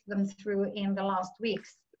we lived them through in the last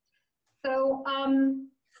weeks. So,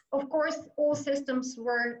 of course, all systems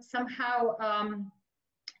were somehow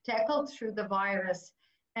tackled through the virus.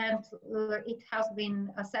 And it has been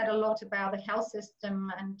said a lot about the health system,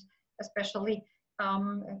 and especially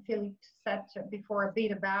Philip said before a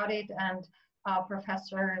bit about it, and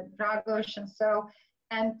Professor Dragoš and so.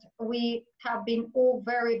 And we have been all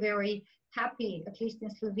very, very happy, at least in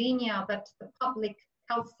Slovenia, that the public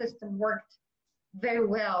health system worked very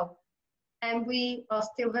well. And we are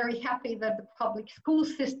still very happy that the public school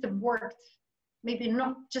system worked, maybe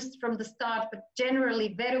not just from the start, but generally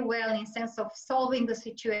very well in sense of solving the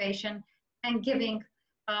situation and giving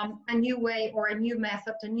a new way or a new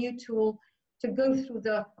method, a new tool to go through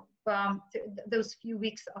the those few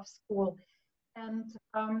weeks of school. And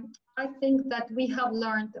I think that we have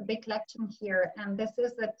learned a big lesson here, and this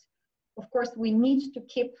is that, of course, we need to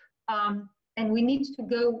keep and we need to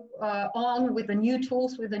go on with the new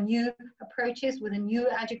tools, with the new approaches, with the new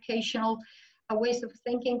educational ways of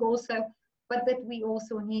thinking also, but that we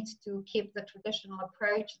also need to keep the traditional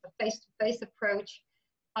approach, the face-to-face approach.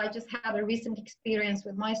 I just had a recent experience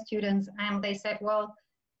with my students, and they said, well,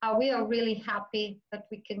 we are really happy that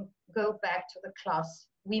we can go back to the class.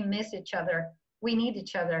 We miss each other. We need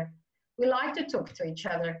each other. We like to talk to each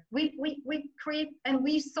other. We create and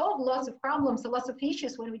we solve lots of problems, lots of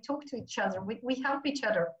issues when we talk to each other. We help each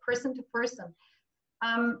other, person to person.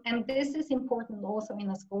 And this is important also in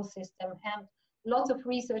the school system. And lots of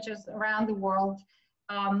researchers around the world,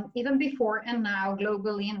 even before and now,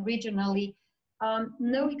 globally and regionally,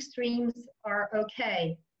 no extremes are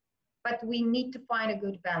okay, but we need to find a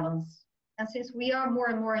good balance. And since we are more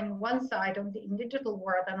and more in one side in the digital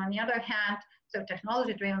world, and on the other hand, so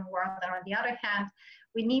technology-driven world, and on the other hand,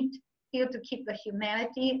 we need still to keep the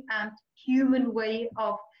humanity and human way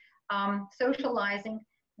of socializing,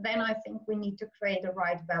 then I think we need to create the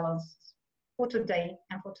right balance for today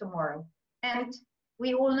and for tomorrow. And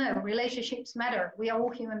we all know relationships matter. We are all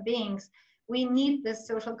human beings. We need this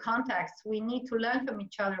social context. We need to learn from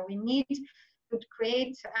each other. We need to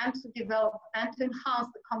create and to develop and to enhance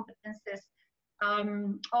the competences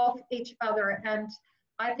of each other. And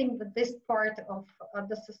I think that this part of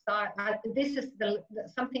the society, this is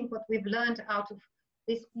something what we've learned out of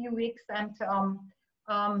these few weeks and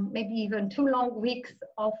maybe even 2 long weeks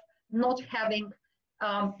of not having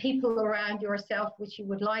people around yourself which you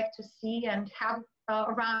would like to see and have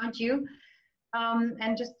around you.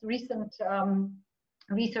 And just recent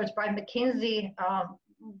research by McKinsey,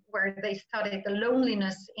 where they studied the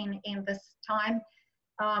loneliness in this time.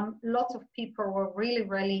 Lots of people were really,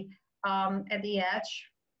 really at the edge,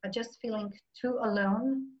 just feeling too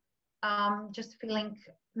alone, just feeling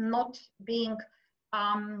not being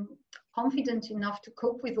confident enough to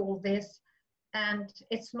cope with all this. And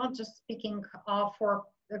it's not just speaking for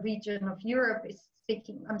the region of Europe,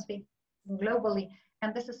 I'm speaking globally.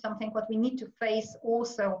 And this is something what we need to face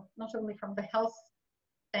also, not only from the health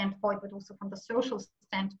standpoint, but also from the social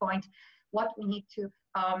standpoint, what we need to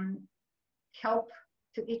help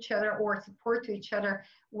to each other or support to each other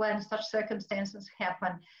when such circumstances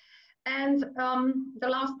happen. And the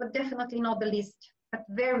last, but definitely not the least, but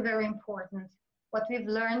very, very important, what we've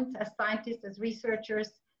learned as scientists, as researchers,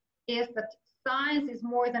 is that science is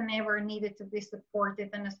more than ever needed to be supported,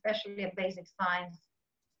 and especially a basic science.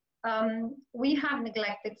 We have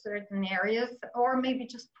neglected certain areas, or maybe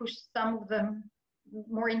just pushed some of them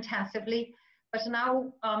more intensively, but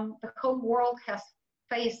now the whole world has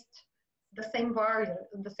faced the same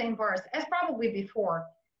virus as probably before,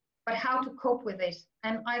 but how to cope with it.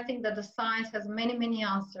 And I think that the science has many, many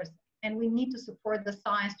answers, and we need to support the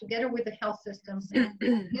science together with the health systems,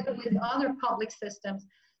 together with other public systems,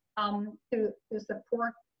 to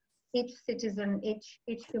support each citizen,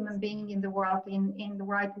 each human being in the world in the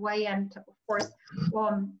right way, and of course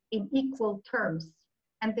in equal terms.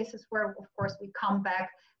 And this is where, of course, we come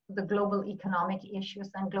back to the global economic issues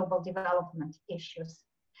and global development issues.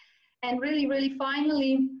 And really, really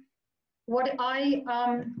finally, what I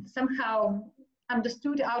somehow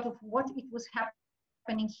understood out of what it was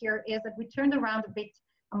happening here is that we turned around a bit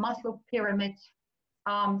a Maslow pyramid,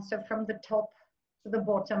 so from the top to the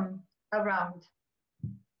bottom around.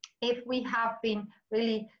 If we have been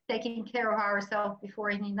really taking care of ourselves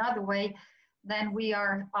before in another way, then we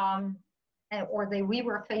are, we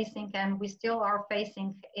were facing, and we still are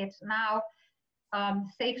facing it now,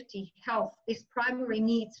 safety, health, these primary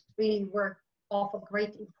needs really were of a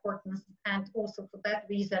great importance. And also for that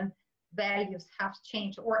reason, values have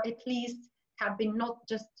changed, or at least have been not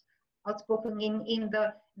just outspoken in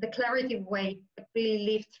the declarative way, but really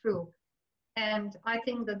lived through. And I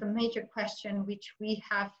think that the major question which we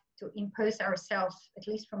have to impose ourselves, at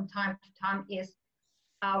least from time to time, is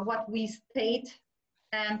what we state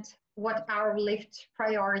and what our lived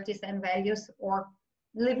priorities and values, or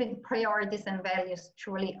living priorities and values,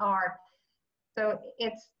 truly are. So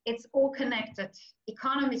it's all connected.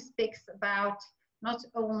 Economy speaks about not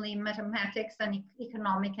only mathematics and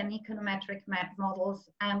economic and econometric models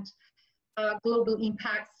and global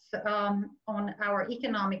impacts on our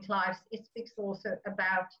economic lives. It speaks also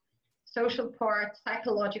about social part,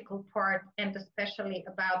 psychological part, and especially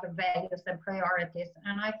about the values and priorities.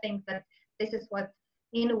 And I think that this is what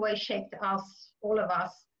in a way shaped us, all of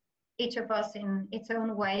us, each of us in its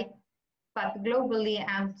own way, but globally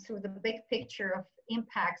and through the big picture of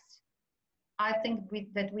impacts. I think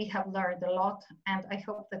that we have learned a lot, and I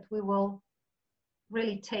hope that we will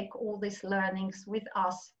really take all these learnings with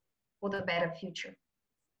us for the better future.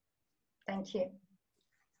 Thank you.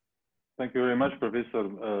 Thank you very much, Professor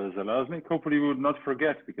Zalaznik. Hopefully we would not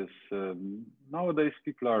forget, because nowadays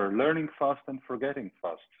people are learning fast and forgetting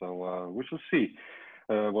fast. So we shall see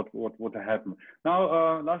what happen.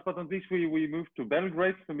 Now, last but not least, we move to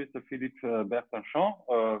Belgrade to Mr. Philippe Bertanchon,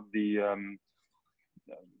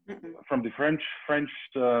 from the French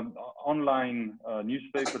online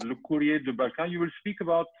newspaper Le Courrier du Balkan. You will speak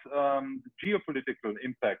about the geopolitical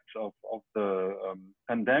impacts of the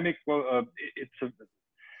pandemic. Well, it's a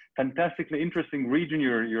fantastically interesting region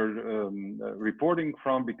you're reporting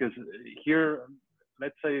from, because here,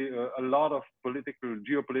 let's say, a lot of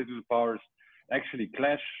geopolitical powers actually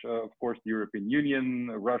clash. Of course, the European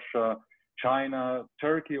Union, Russia, China,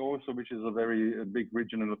 Turkey also, which is a very big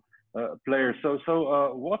regional player. So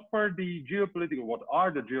what are the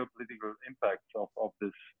geopolitical impacts of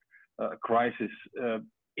this crisis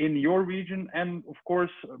in your region, and of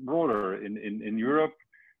course broader in Europe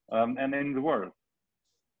and in the world?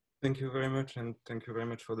 Thank you very much, and thank you very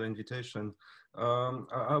much for the invitation.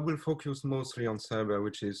 I will focus mostly on Serbia,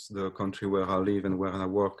 which is the country where I live and where I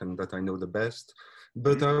work and that I know the best.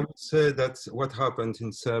 But I would say that what happened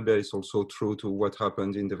in Serbia is also true to what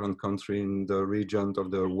happened in different countries in the region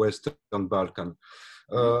of the Western Balkan.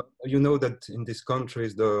 You know that in these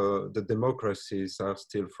countries, the democracies are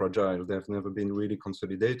still fragile. They've never been really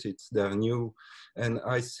consolidated. They're new. And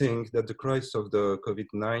I think that the crisis of the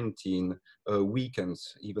COVID-19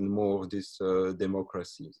 weakens even more these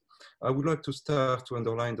democracies. I would like to start to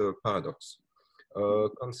underline the paradox.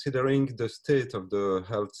 Considering the state of the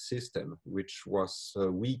health system, which was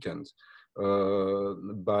weakened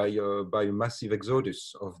by a massive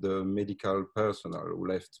exodus of the medical personnel who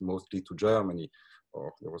left mostly to Germany,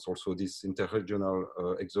 or there was also this interregional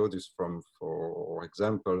exodus from, for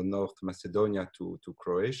example, North Macedonia to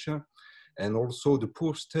Croatia, and also the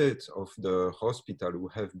poor state of the hospital who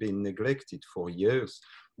have been neglected for years.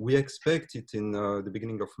 We expected in the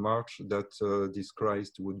beginning of March that this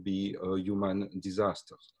crisis would be a human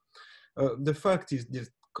disaster. The fact is that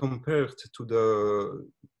compared to the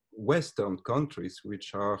Western countries,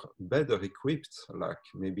 which are better equipped, like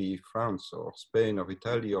maybe France or Spain or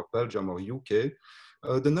Italy or Belgium or UK,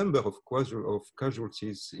 the number of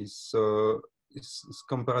casualties is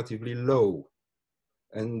comparatively low.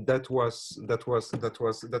 And that was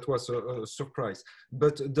a surprise.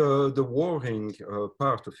 But the worrying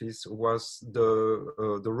part of it was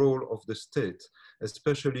the role of the state,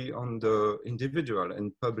 especially on the individual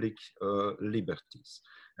and public liberties.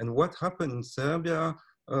 And what happened in Serbia,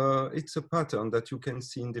 it's a pattern that you can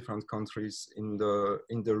see in different countries in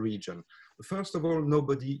the region. First of all,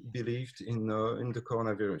 nobody believed in the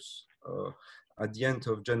coronavirus. At the end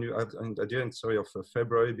of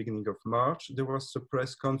February, beginning of March, there was a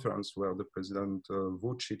press conference where the President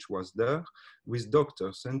Vučić was there with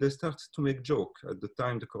doctors, and they started to make joke. At the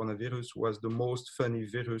time, the coronavirus was the most funny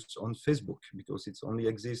virus on Facebook because it only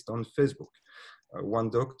exists on Facebook. One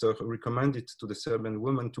doctor recommended to the Serbian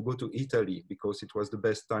woman to go to Italy because it was the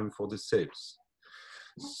best time for the sales.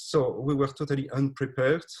 So we were totally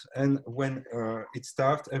unprepared, and when it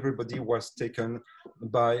started, everybody was taken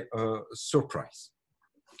by surprise.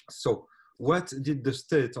 So what did the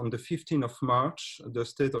state on the 15th of March? The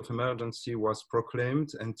state of emergency was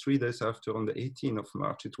proclaimed, and 3 days after, on the 18th of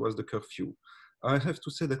March, it was the curfew. I have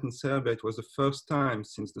to say that in Serbia, it was the first time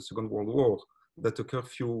since the Second World War that a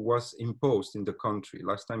curfew was imposed in the country.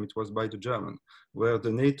 Last time it was by the German, where the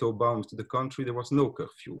NATO bombed the country, there was no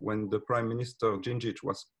curfew. When the Prime Minister Djindjic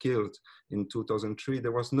was killed in 2003,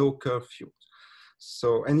 there was no curfew.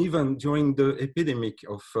 So, and even during the epidemic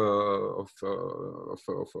I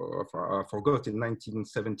forgot, in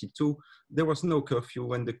 1972, there was no curfew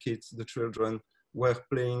when the kids, the children, were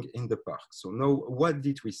playing in the park. So now, what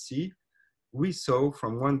did we see? We saw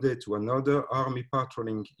from one day to another army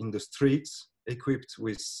patrolling in the streets, equipped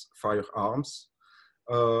with firearms.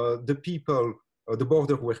 The people, the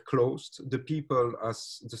borders were closed. The people,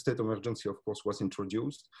 as the state of emergency, of course, was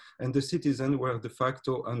introduced, and the citizens were de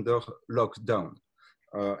facto under lockdown.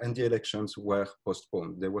 And the elections were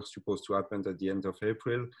postponed. They were supposed to happen at the end of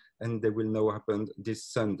April, and they will now happen this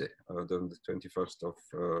Sunday, the 21st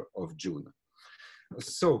of June.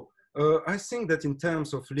 So I think that in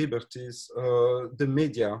terms of liberties, the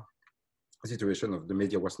media situation of the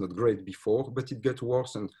media was not great before, but it got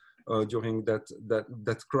worsened during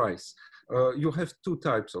that crisis. You have two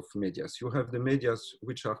types of medias. You have the medias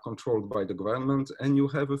which are controlled by the government, and you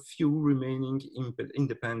have a few remaining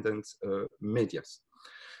independent medias.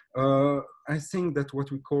 I think that what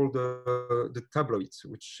we call the tabloids,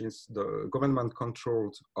 which is the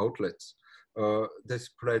government-controlled outlets, they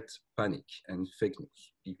spread panic and fake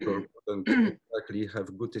news. People don't exactly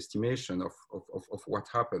have good estimation of what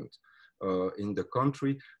happened in the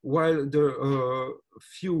country, while the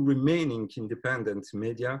few remaining independent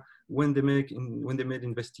media, when they made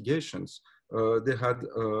investigations, they had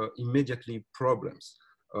immediately problems.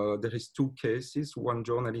 There is two cases. One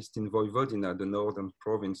journalist in Vojvodina, the northern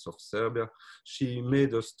province of Serbia. She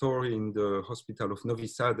made a story in the hospital of Novi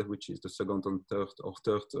Sad, which is the second and third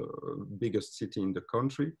biggest city in the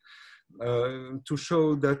country, to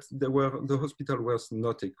show that the hospital was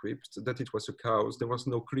not equipped, that it was a chaos. There was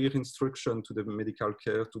no clear instruction to the medical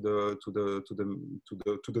care, to the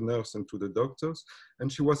nurse and to the doctors,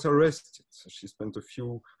 and she was arrested. She spent a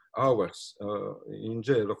few hours in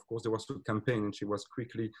jail. Of course, there was a campaign, and she was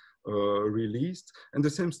quickly released. And the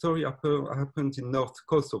same story happened in North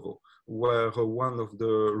Kosovo, where one of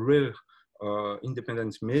the rare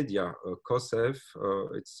independent media, Kosev,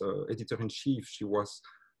 its editor-in-chief, she was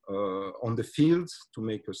on the field to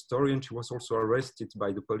make a story, and she was also arrested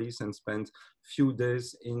by the police and spent few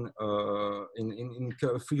days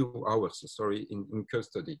few hours, sorry, in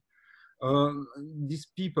custody. These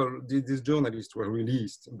people, these journalists were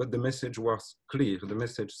released, but the message was clear. The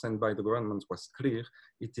message sent by the government was clear.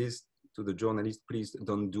 It is to the journalists, please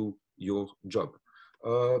don't do your job.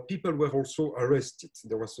 People were also arrested.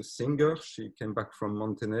 There was a singer. She came back from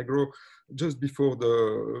Montenegro just before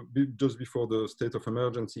the state of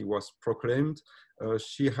emergency was proclaimed.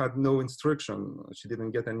 She had no instruction. She didn't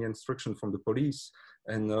get any instruction from the police,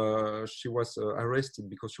 and she was arrested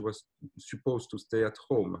because she was supposed to stay at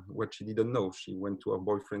home. What she didn't know, she went to her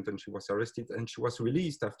boyfriend and she was arrested, and she was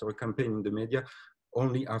released after a campaign in the media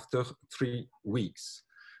only after 3 weeks.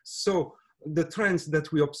 So the trends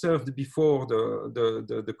that we observed before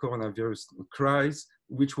the coronavirus crisis,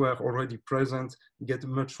 which were already present, get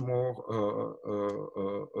much more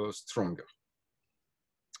stronger.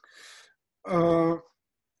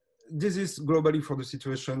 This is globally for the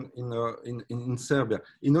situation in Serbia.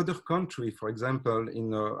 In other countries, for example,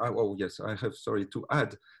 oh yes, I have, sorry, to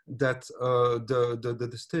add that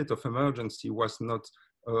the state of emergency was not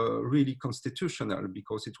really constitutional,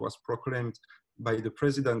 because it was proclaimed by the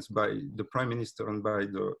president, by the prime minister, and by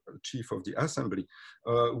the chief of the assembly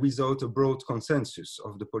without a broad consensus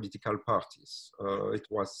of the political parties. It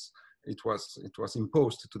was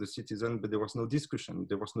imposed to the citizen, but there was no discussion,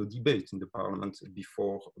 there was no debate in the parliament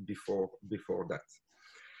before that.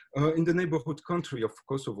 In the neighborhood country of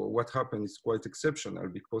Kosovo, what happened is quite exceptional,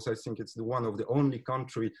 because I think it's one of the only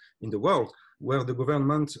country in the world where the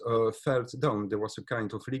government fell down. There was a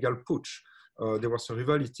kind of legal putsch. There was a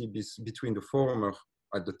rivalry between the former,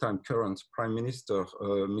 at the time, current prime minister,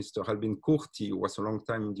 Mr. Albin Kurti, who was a long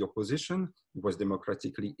time in the opposition. He was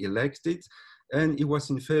democratically elected, and he was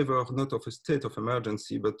in favor not of a state of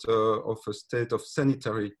emergency, but of a state of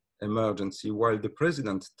sanitary emergency, while the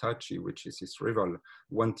president, Taci, which is his rival,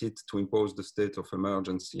 wanted to impose the state of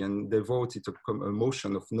emergency, and they voted a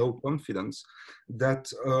motion of no confidence that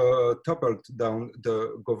toppled down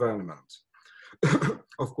the government.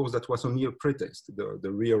 Of course, that was only a pretext.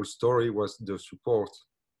 The real story was the support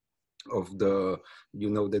of that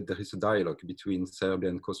there is a dialogue between Serbia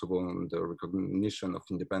and Kosovo on the recognition of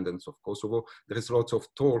independence of Kosovo. There is lots of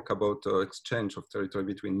talk about exchange of territory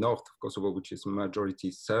between north of Kosovo, which is majority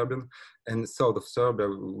Serbian, and south of Serbia,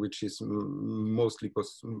 which is mostly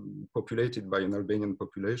populated by an Albanian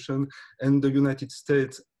population. And the United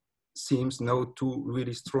States seems now to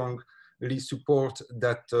really strongly support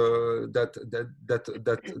that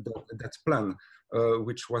plan.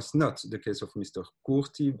 Which was not the case of Mr.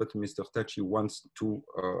 Kurti, but Mr. Taci wants to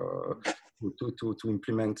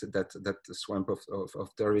implement that swamp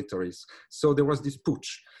of territories. So there was this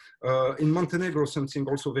putsch. In Montenegro, something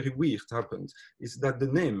also very weird happened, is that the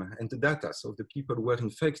name and the data of the people who were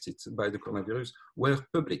infected by the coronavirus were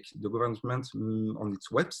public. The government on its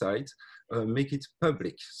website make it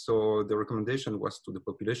public. So the recommendation was to the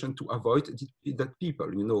population to avoid that people,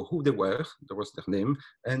 who they were, there was their name,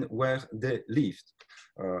 and where they lived.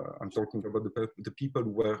 I'm talking about the people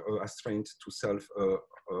who were assigned to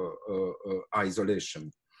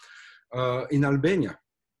self-isolation. In Albania,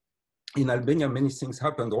 many things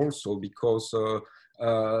happened also, because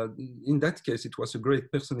in that case, it was a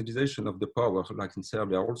great personalization of the power, like in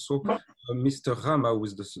Serbia also. Mr. Rama, who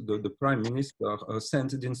is the prime minister,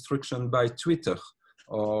 sent the instruction by Twitter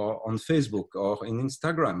or on Facebook or in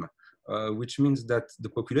Instagram, which means that the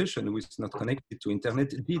population who is not connected to internet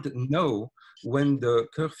didn't know when the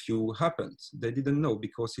curfew happened. They didn't know,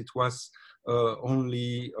 because it was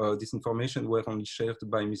only, this information were only shared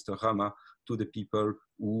by Mr. Rama to the people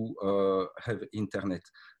who have internet.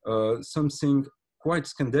 Something quite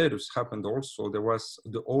scandalous happened also. There was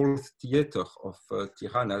the old theater of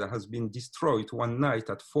Tirana that has been destroyed one night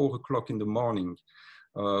at 4 o'clock in the morning,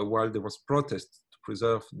 while there was protest to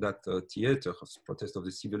preserve that theater, protest of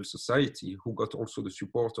the civil society, who got also the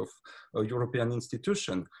support of a European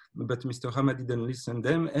institution. But Mr. Rama didn't listen to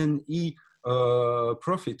them, and he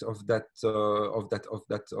profit of that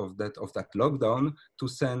lockdown to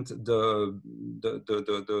send the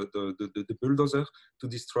bulldozer to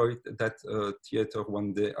destroy that theater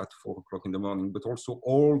one day at 4 o'clock in the morning. But also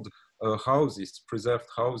old houses, preserved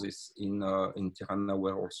houses in Tirana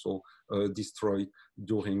were also destroyed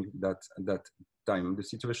during that time. The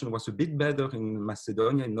situation was a bit better in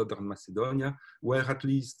Macedonia, in northern Macedonia, where at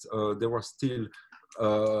least there was still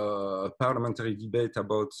parliamentary debate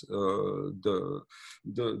about the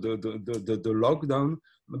lockdown,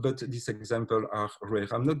 but these examples are rare.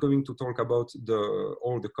 I'm not going to talk about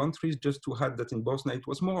all the countries, just to add that in Bosnia it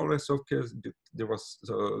was more or less okay. There was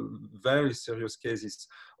very serious cases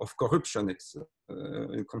of corruption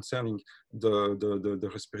concerning the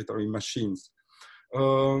respiratory machines.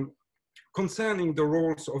 Concerning the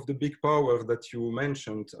roles of the big power that you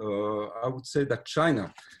mentioned, I would say that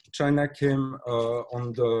China came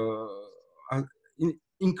on the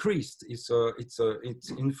increased its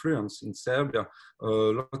influence in Serbia.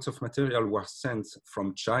 Lots of material was sent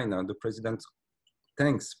from China. The president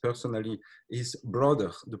thanks personally his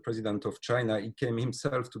brother, the president of China. He came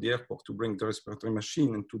himself to the airport to bring the respiratory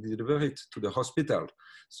machine and to deliver it to the hospital.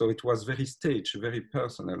 So it was very staged, very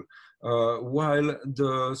personal. While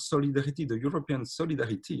the solidarity, the European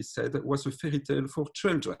solidarity, said was a fairy tale for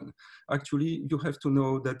children. Actually, you have to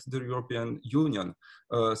know that the European Union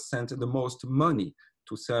sent the most money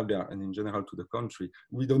to Serbia and in general to the country.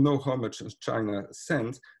 We don't know how much China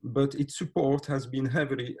sent, but its support has been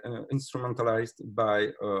heavily instrumentalized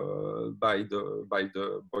by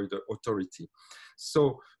the authority.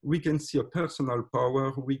 So we can see a personal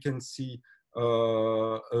power, we can see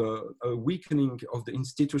a weakening of the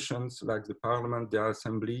institutions like the parliament, the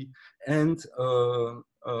assembly, and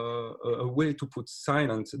a way to put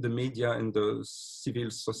silent the media and the civil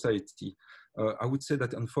society. I would say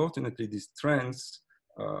that unfortunately these trends,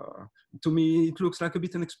 to me, it looks like a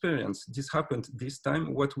bit an experience. This happened this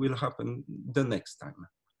time, what will happen the next time?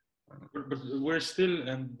 But we're still,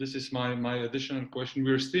 and this is my additional question,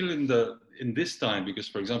 we're still in this time, because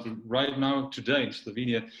for example, right now, today in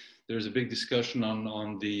Slovenia, there's a big discussion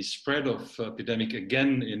on the spread of epidemic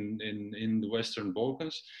again in the Western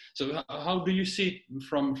Balkans. So how do you see it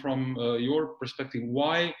from your perspective?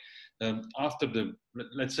 Why after the,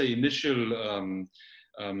 let's say, initial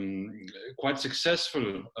quite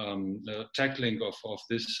successful tackling of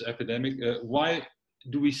this epidemic, why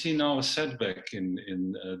do we see now a setback in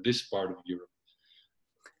this part of Europe?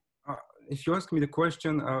 If you ask me the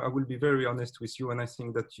question, I will be very honest with you, and I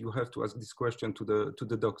think that you have to ask this question to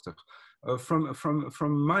the doctor.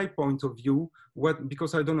 From my point of view,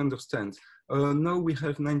 because I don't understand. Now we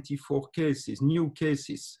have 94 cases, new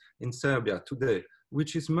cases in Serbia today,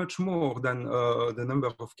 which is much more than the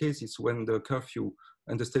number of cases when the curfew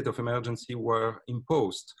and the state of emergency were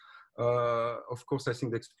imposed. Of course, I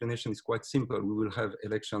think the explanation is quite simple. We will have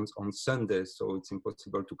elections on Sunday, so it's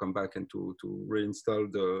impossible to come back and to reinstall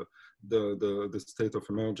the state of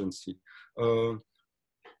emergency.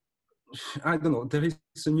 I don't know, there is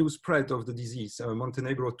a new spread of the disease.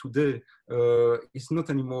 Montenegro today is not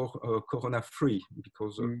anymore corona-free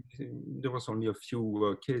because there was only a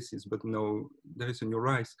few cases, but now there is a new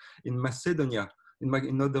rise. In Macedonia, in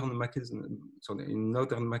northern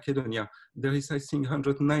Macedonia, there is, I think,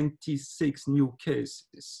 196 new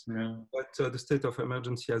cases. Yeah. But the state of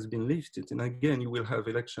emergency has been lifted. And again, you will have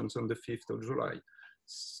elections on the 5th of July.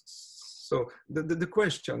 So the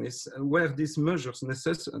question is where these measures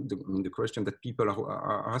necessary, the question that people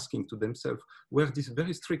are asking to themselves, were these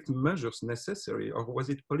very strict measures necessary, or was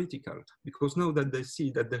it political? Because now that they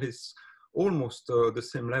see that there is almost the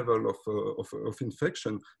same level of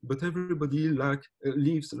infection, but everybody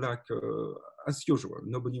lives like as usual.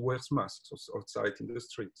 Nobody wears masks outside in the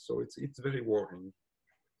street, so it's very worrying.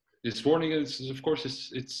 It's warning. Of course,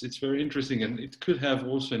 it's very interesting, and it could have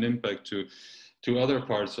also an impact to other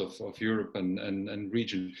parts of Europe and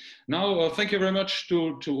region. Now, thank you very much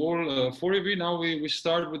to all four of you. Now we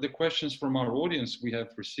start with the questions from our audience. We have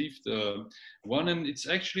received one, and it's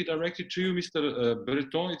actually directed to you, Mr.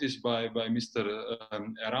 Breton. It is by Mr.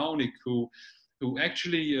 Raunik, who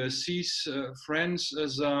actually sees France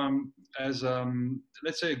as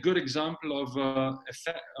let's say, a good example of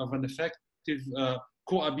an effective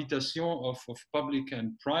cohabitation of public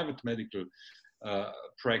and private medical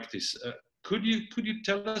practice. Could you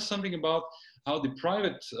tell us something about how the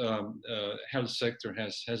private health sector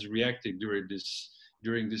has reacted during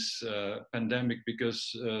this pandemic? Because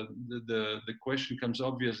the question comes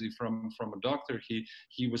obviously from a doctor.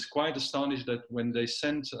 He was quite astonished that when they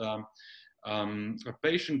sent a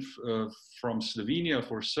patient from Slovenia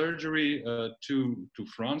for surgery to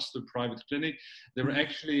France, the private clinic. They were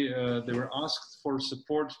actually they were asked for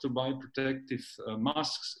support to buy protective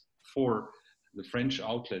masks for the French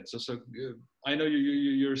outlets. So I know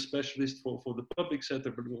you're a specialist for the public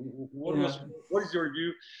sector, but what is your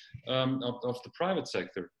view of the private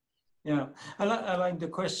sector? Yeah, I like the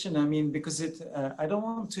question. I mean, because I don't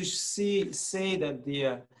want to say that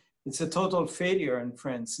it's a total failure in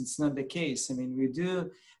France. It's not the case. I mean, we do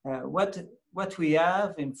what we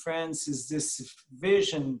have in France is this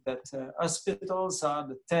vision that hospitals are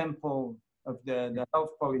the temple of the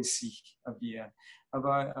health policy of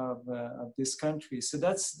this country. So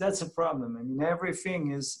that's a problem. I mean,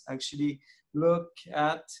 everything is actually looked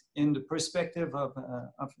at in the perspective of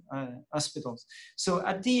hospitals. So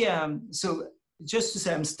so just to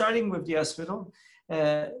say, I'm starting with the hospital.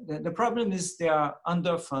 The problem is they are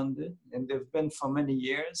underfunded, and they've been for many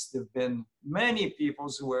years. There have been many people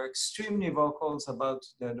who were extremely vocal about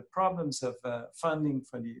the problems of funding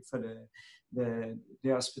for the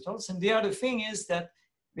hospitals. And the other thing is that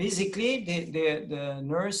basically the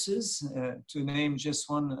nurses, to name just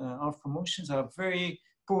one of promotions, are very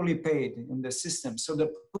poorly paid in the system. So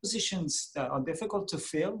the positions are difficult to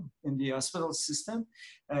fill in the hospital system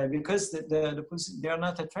because they are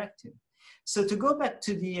not attractive. So to go back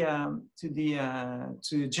to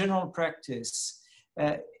general practice,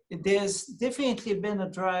 there's definitely been a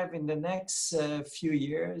drive in the next few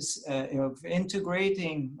years of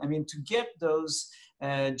integrating, I mean, to get those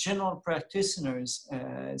general practitioners,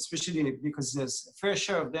 especially because there's a fair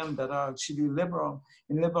share of them that are actually liberal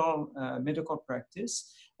medical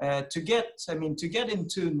practice, to get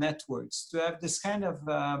into networks, to have this kind of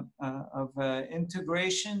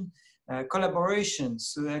integration, collaboration.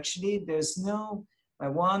 So actually there's no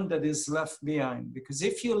one that is left behind, because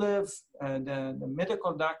if you live, the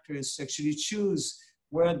medical doctors actually choose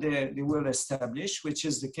where they will establish, which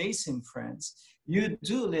is the case in France. You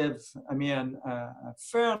do live, I mean, a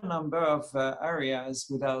fair number of areas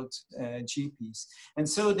without GPs. And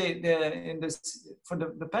so for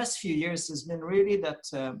the past few years, there's been really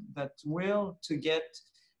that will to get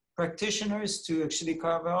practitioners to actually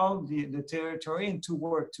cover all the territory and to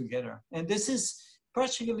work together. And this is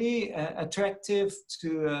particularly attractive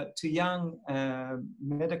to young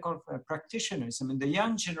medical practitioners. I mean, the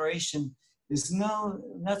young generation is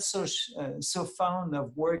not so fond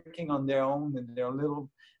of working on their own in their little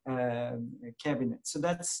cabinet. So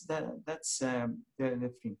that's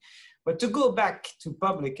the thing. But to go back to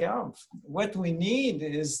public health, what we need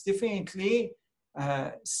is definitely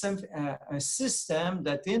a system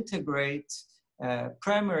that integrates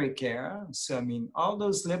primary care. So I mean, all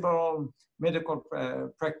those liberal medical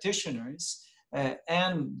practitioners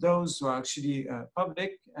and those who are actually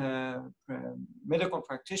public medical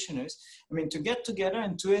practitioners, I mean, to get together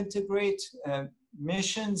and to integrate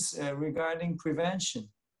missions regarding prevention.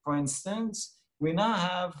 For instance, we now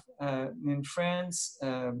have in France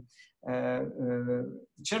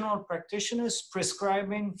general practitioners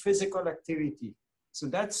prescribing physical activity. So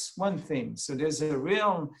that's one thing. So there's a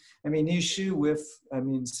real, I mean, issue with, I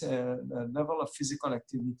mean, the level of physical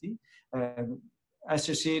activity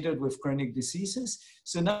associated with chronic diseases.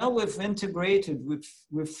 So now we've integrated,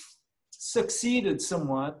 we've succeeded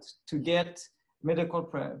somewhat to get medical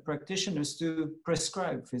practitioners to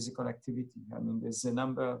prescribe physical activity. I mean, there's a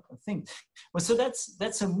number of things. Well, so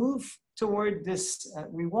that's a move toward this.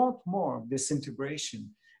 We want more of this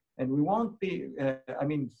integration, and we want I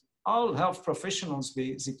mean, all health professionals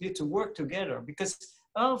basically to work together, because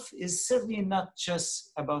health is certainly not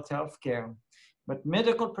just about healthcare, but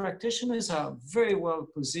medical practitioners are very well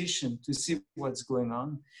positioned to see what's going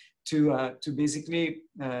on, to basically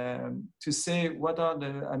to say what are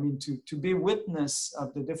I mean, to be witness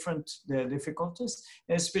of the different difficulties,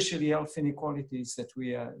 especially health inequalities that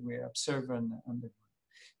we observe on the.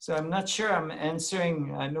 So I'm not sure I'm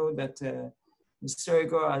answering. I know that Mr.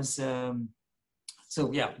 Igor has.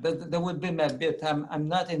 So yeah, that would be my bit. I'm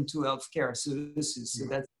not into healthcare, so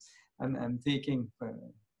that's I'm taking.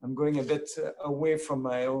 I'm going a bit away from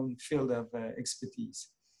my own field of expertise.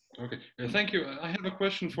 Okay, thank you. I have a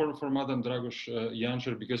question for Madam Dragoš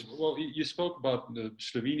Jančar, because, well, you spoke about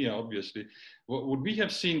Slovenia, obviously. What we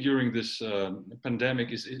have seen during this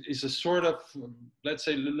pandemic is a sort of, let's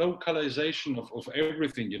say, localization of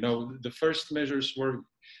everything. You know, the first measures were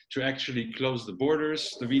to actually close the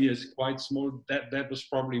borders. Slovenia is quite small. That was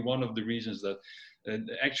probably one of the reasons that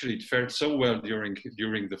actually it fared so well during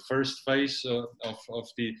the first phase of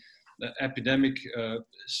the epidemic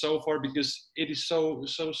so far, because it is so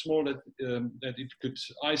small that that it could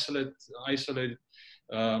isolate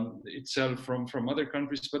itself from other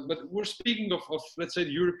countries. But we're speaking of let's say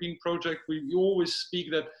the European project. We always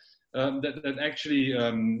speak that that actually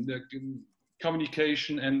the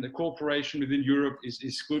communication and the cooperation within Europe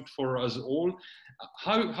is good for us all.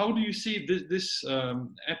 How do you see this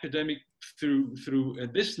epidemic through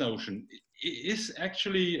this notion? Is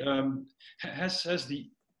actually has the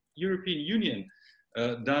European Union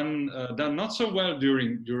done not so well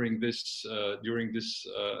during this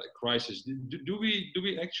crisis? Do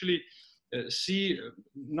we actually see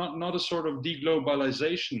not a sort of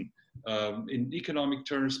deglobalization in economic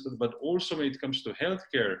terms, but also when it comes to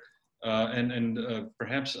healthcare and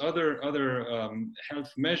perhaps other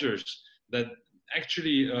health measures that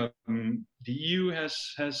actually the EU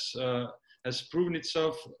has proven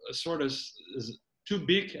itself sort of as too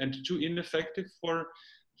big and too ineffective for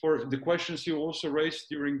the questions you also raised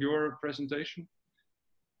during your presentation?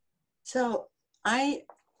 So I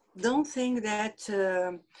don't think that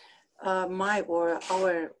my or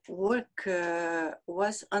our work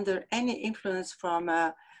was under any influence from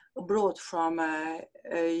abroad, from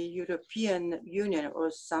European Union or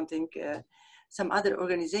something, some other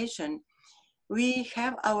organization. We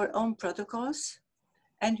have our own protocols,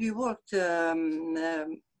 and we worked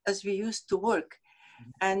as we used to work.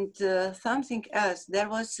 And something else, there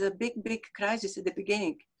was a big crisis at the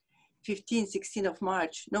beginning, 15, 16 of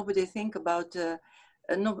March. Nobody think about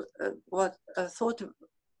thought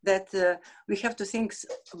that we have to think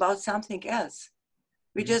about something else.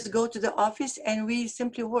 We just go to the office and we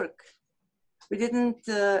simply work. We didn't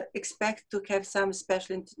expect to have some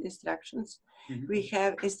special instructions. We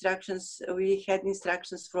have instructions. We had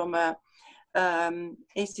instructions from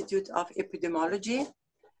Institute of Epidemiology,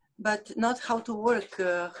 but not how to work,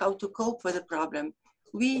 how to cope with the problem.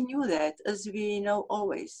 We knew that, as we know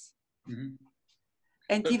always.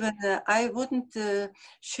 And even I wouldn't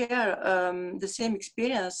share the same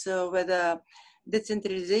experience with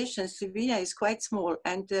decentralization. Slovenia is quite small,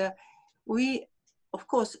 and we, of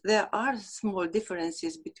course, there are small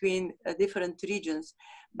differences between different regions,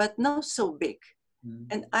 but not so big.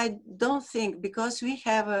 And I don't think, because we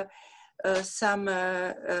have some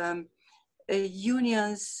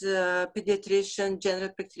unions, pediatricians, general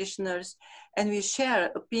practitioners, and we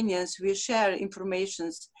share opinions, we share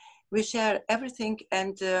informations, we share everything,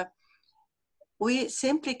 and we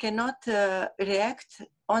simply cannot react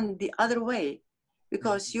on the other way,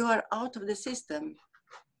 because you are out of the system.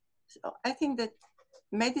 So I think that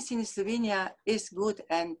medicine in Slovenia is good,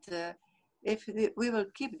 and if we will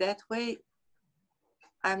keep that way,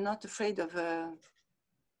 I'm not afraid of.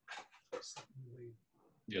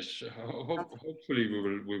 Yes, hopefully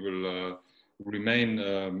we will remain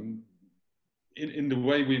in the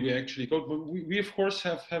way we actually go. But we of course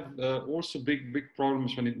have also big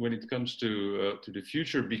problems when it comes to the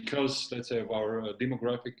future, because let's say of our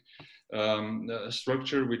demographic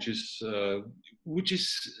structure, which is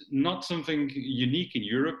not something unique in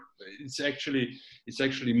Europe. It's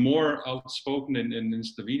actually more outspoken in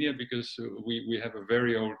Slovenia, because we have a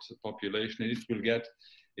very old population, and it will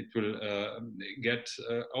get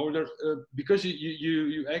older, because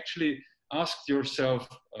you actually asked yourself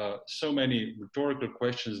so many rhetorical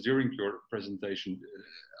questions during your presentation.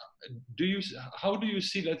 How do you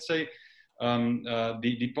see, let's say,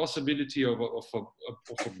 the possibility of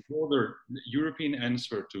a broader European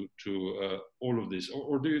answer to all of this,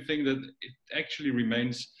 or do you think that it actually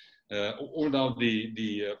remains, although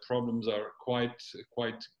the problems are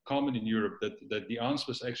quite common in Europe, that the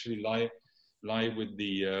answers actually lie with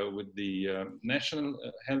the national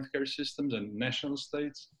healthcare systems and national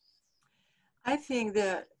states? I think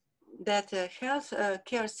that health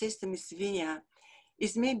care system in Slovenia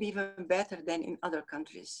is maybe even better than in other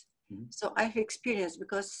countries. So I've experienced,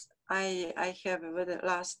 because I have over the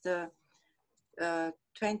last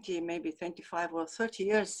 20, maybe 25 or 30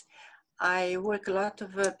 years, I work a lot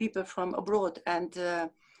of people from abroad, and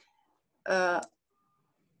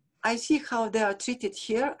I see how they are treated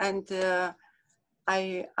here, and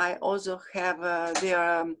I also have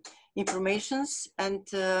their informations, and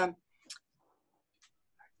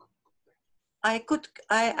I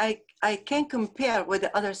can compare with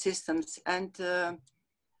the other systems, and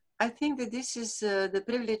I think that this is the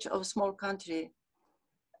privilege of a small country.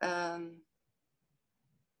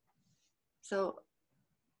 So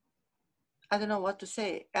I don't know what to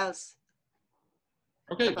say else.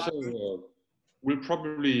 Okay, so we'll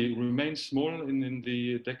probably remain small in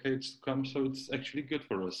the decades to come, so it's actually good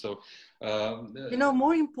for us. So you know,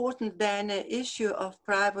 more important than an issue of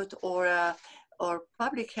private or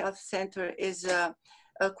public health center is a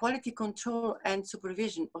quality control and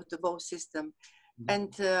supervision of the both system.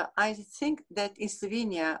 And I think that in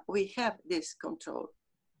Slovenia we have this control.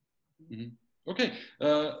 Mm-hmm. Okay,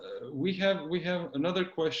 we have another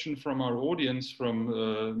question from our audience from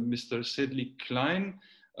Mr. Sedley Klein.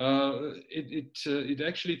 It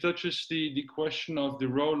actually touches the question of the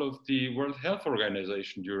role of the World Health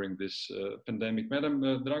Organization during this pandemic. Madam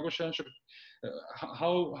Dragoš Jančar,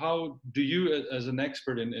 how do you, as an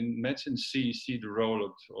expert in medicine, see the role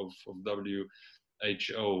of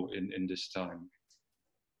WHO in this time?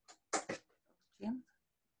 Yeah.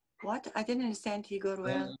 What? I didn't understand, Igor.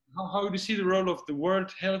 Well, how do you see the role of the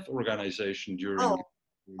World Health Organization during the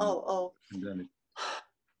pandemic?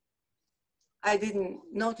 I didn't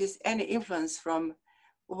notice any influence from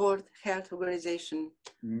World Health Organization.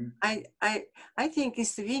 Mm. I think in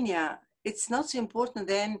Slovenia it's not so important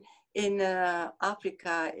than in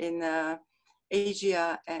Africa, in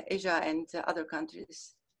Asia and other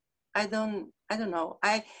countries. I don't know.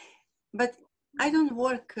 But I don't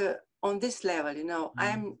work on this level, you know.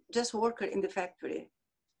 I'm just a worker in the factory.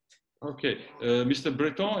 Okay, Mr.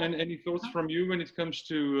 Breton, and any thoughts from you when it comes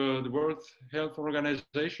to the World Health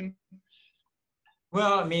Organization?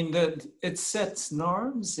 Well, I mean, it sets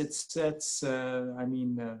norms. It sets.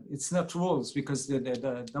 It's not rules, because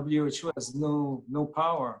the WHO has no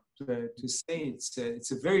power to say it's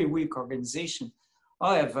a very weak organization.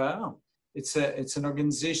 However, it's an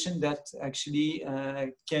organization that actually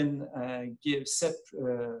can set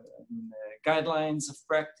guidelines of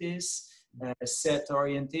practice, set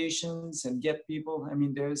orientations, and get people. I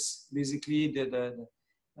mean, there's basically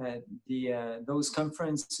those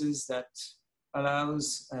conferences that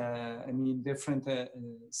allows different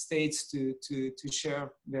states to share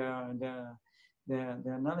their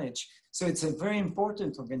knowledge. So it's a very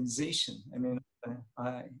important organization. I mean,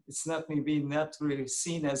 it's not really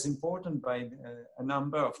seen as important by a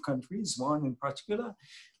number of countries, one in particular,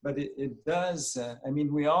 but it does.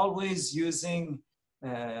 We're always using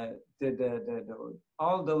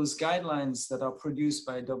all those guidelines that are produced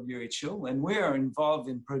by WHO, and we are involved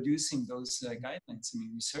in producing those guidelines.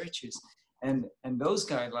 Researchers. And those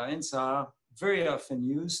guidelines are very often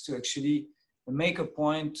used to actually make a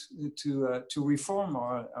point to reform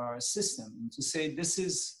our system, and to say this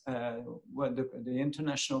is what the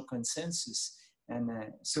international consensus, and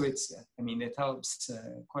so it's it helps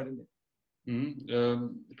quite a bit.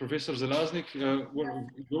 Mm-hmm. Professor Zalaznik,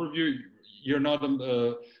 your view, you're not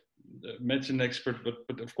a medicine expert,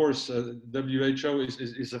 but of course WHO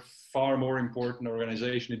is a far more important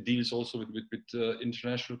organization. It deals also with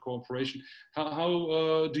international cooperation.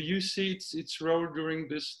 How do you see its role during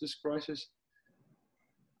this crisis?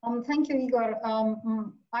 Thank you, Igor.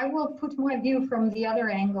 I will put my view from the other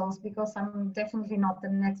angles, because I'm definitely not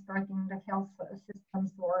an expert in the health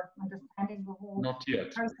systems or understanding the whole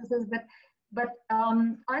processes. But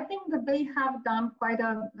I think that they have done quite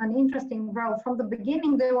an interesting role. From the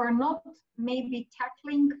beginning, they were not maybe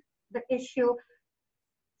tackling the issue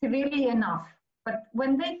severely enough. But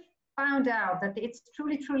when they found out that it's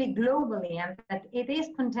truly globally, and that it is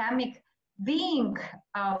pandemic being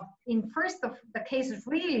in first of the cases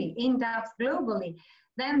really in depth globally,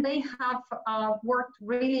 then they have worked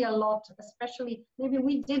really a lot, especially, maybe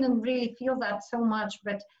we didn't really feel that so much,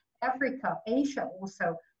 but Africa, Asia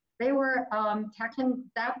also, they were tackling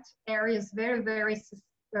that areas very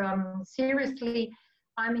seriously.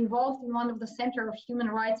 I'm involved in one of the Center of Human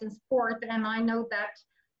Rights in Sport, and I know that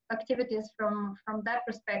activities from that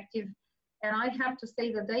perspective. And I have to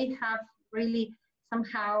say that they have really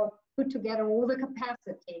somehow put together all the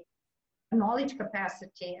capacity, knowledge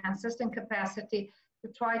capacity and system capacity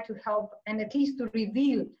to try to help, and at least to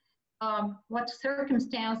reveal what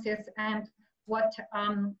circumstances and what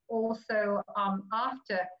also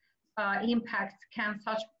after impacts can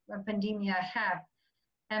such a pandemic have.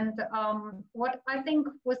 And what I think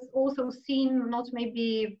was also seen, not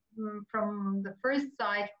maybe from the first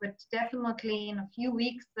sight, but definitely in a few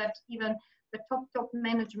weeks, that even the top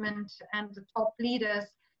management and the top leaders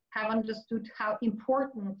have understood how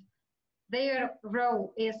important their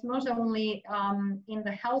role is, not only in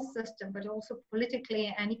the health system, but also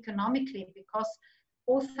politically and economically, because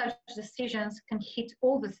all such decisions can hit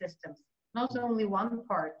all the systems, not only one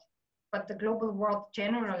part, but the global world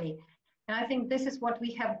generally. And I think this is what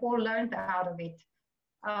we have all learned out of it,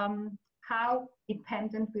 how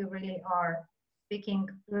dependent we really are, speaking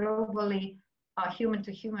globally, human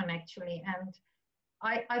to human actually. And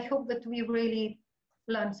I hope that we really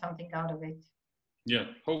learn something out of it. Yeah,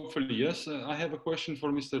 hopefully, yes. I have a question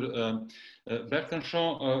for Mr.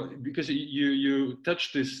 Bertinchamp, because you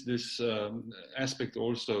touched this aspect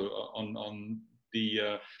also on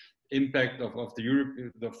the impact of the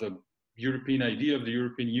European idea of the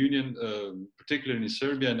European Union, particularly in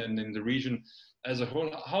Serbia and in the region, as a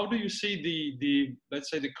whole, how do you see the let's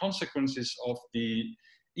say the consequences of the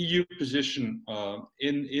EU position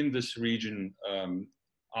in this region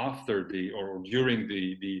after or during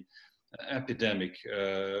the epidemic,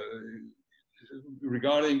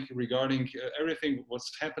 regarding everything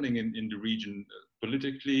what's happening in the region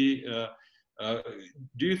politically?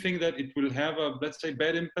 Do you think that it will have a, let's say,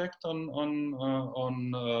 bad impact on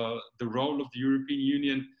the role of the European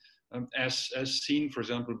Union as seen, for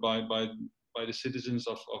example, by the citizens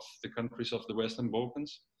of the countries of the Western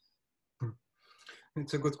Balkans?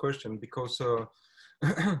 It's a good question, because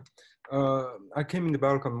I came in the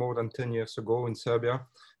Balkan more than 10 years ago in Serbia,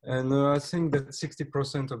 and I think that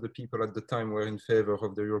 60% of the people at the time were in favor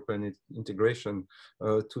of the European integration.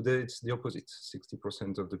 Today it's the opposite.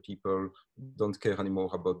 60% of the people don't care anymore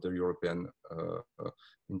about the European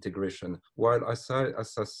integration. While as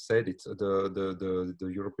I said it,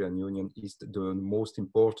 the European Union is the most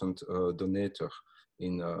important donator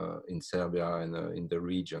in Serbia and in the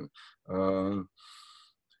region.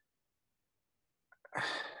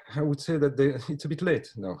 I would say that it's a bit late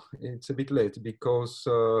now. It's a bit late because,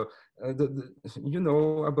 you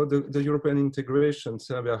know, about the European integration,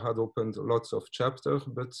 Serbia had opened lots of chapters,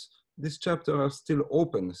 but these chapters are still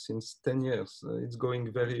open since 10 years. It's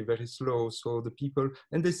going very, very slow. So the people,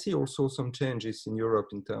 and they see also some changes in Europe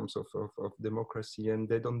in terms of democracy, and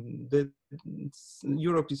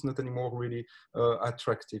Europe is not anymore really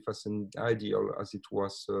attractive as an ideal as it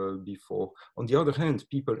was before. On the other hand,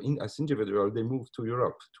 people as individuals, they move to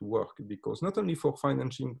Europe to work, because not only for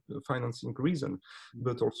financing reason,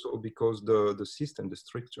 but also because the system, the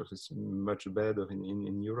structure is much better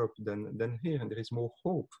in Europe than here, and there is more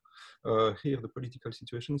hope. Here the political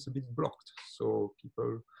situation is a bit blocked, so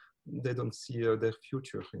people, they don't see their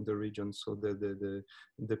future in the region, so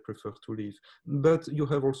they prefer to leave. But you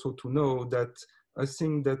have also to know that I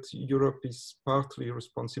think that Europe is partly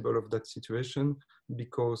responsible of that situation,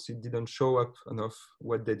 because it didn't show up enough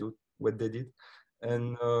what they did.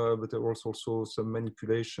 And but there was also some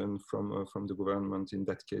manipulation from the government in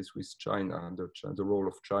that case with China. The role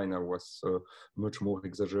of China was much more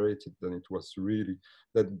exaggerated than it was really.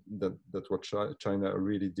 That what China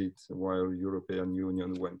really did, while European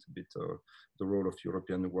Union went a bit. The role of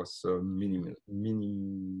European was minimized.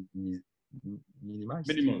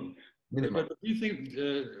 But do you think?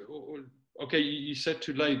 Okay, you said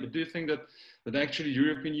too late, but do you think that actually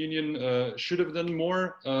European Union should have done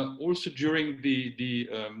more also during the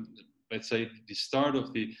let's say the start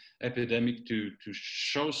of the epidemic to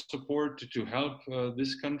show support to help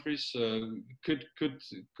these countries? Could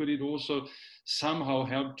it also somehow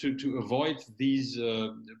help to avoid these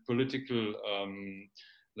political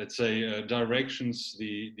let's say directions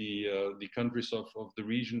the countries of the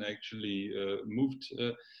region actually moved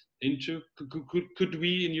into? Could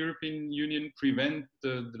we in European Union prevent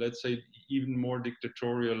the let's say even more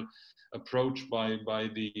dictatorial approach by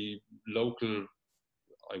the local,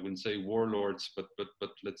 I wouldn't say warlords, but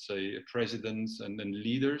let's say presidents and then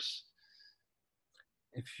leaders?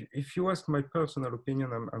 If you ask my personal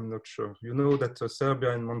opinion, I'm not sure. You know that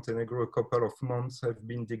Serbia and Montenegro, a couple of months, have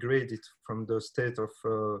been degraded from the state of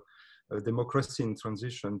democracy in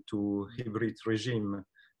transition to hybrid regime.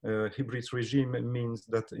 Hybrid regime means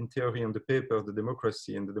that in theory, on the paper, the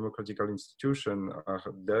democracy and the democratical institution are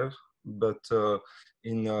there, but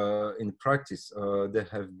in practice, they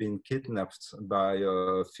have been kidnapped by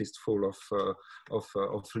a fistful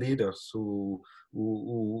of leaders who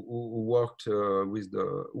worked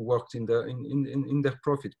in their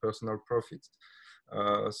profit, personal profit.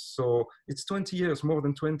 So it's 20 years, more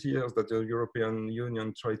than 20 years, that the European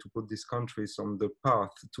Union tried to put these countries on the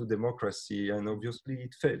path to democracy, and obviously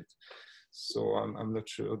it failed. So I'm not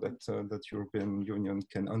sure that European Union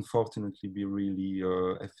can unfortunately be really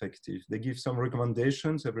effective. They give some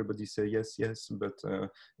recommendations, everybody say yes, yes, but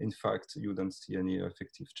in fact you don't see any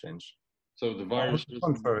effective change. So the virus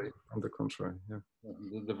on the contrary, yeah.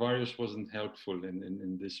 The virus wasn't helpful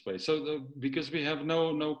in this way. So because we have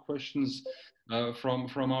no questions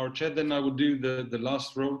from our chat, then I would do the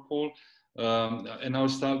last roll call, and I'll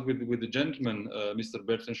start with the gentleman, Mr.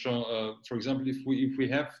 Bertenchon. For example, if we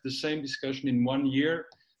have the same discussion in 1 year,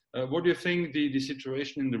 what do you think the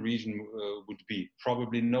situation in the region would be?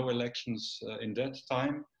 Probably no elections in that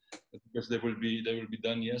time, because they will be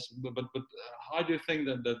done, yes. But how do you think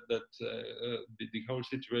that the whole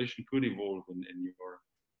situation could evolve in your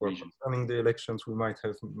concerning the elections, we might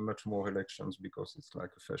have much more elections because it's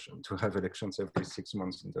like a fashion to have elections every 6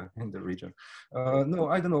 months in the region. No,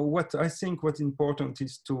 I don't know. What I think what's important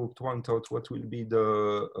is to point out what will be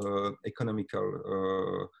the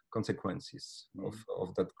economical consequences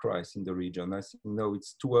of that crisis in the region. I think no,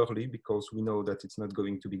 it's too early because we know that it's not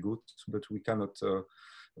going to be good, but we cannot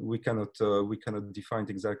define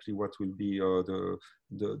exactly what will be the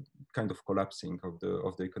kind of collapsing of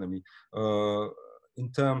the economy. In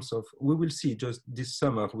terms of, we will see just this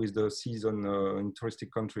summer with the season in touristic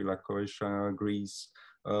country like Croatia, Greece,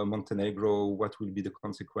 Montenegro, what will be the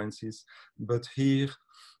consequences. But here,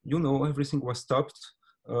 you know, everything was stopped.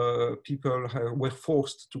 People were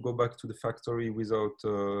forced to go back to the factory with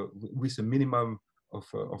a minimum of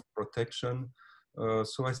protection.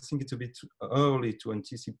 So I think it's a bit early to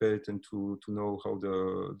anticipate and to know how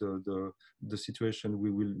the situation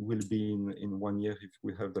will be in 1 year if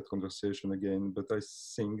we have that conversation again. But I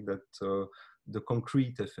think that the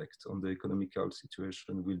concrete effect on the economical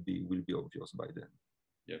situation will be obvious by then.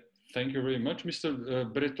 Yeah, thank you very much,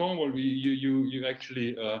 Mr. Breton. Well, you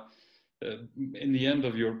actually in the end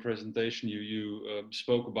of your presentation, you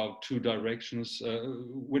spoke about two directions.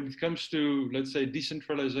 When it comes to, let's say,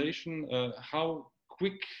 decentralization, how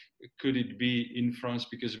quick could it be in France?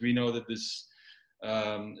 Because we know that this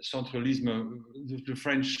centralisme, the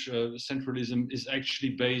French centralism, is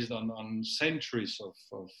actually based on centuries of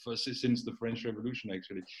since the French Revolution,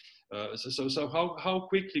 actually. So how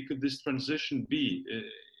quickly could this transition be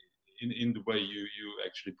in the way you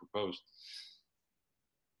actually proposed?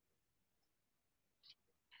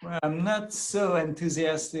 Well, I'm not so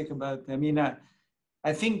enthusiastic about, I mean, I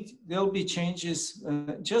think there'll be changes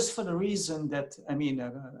just for the reason that, I mean,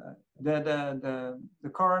 the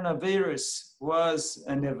coronavirus was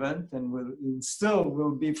an event and still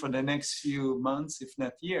will be for the next few months, if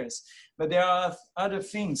not years. But there are other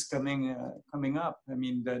things coming up. I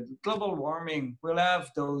mean, the global warming will have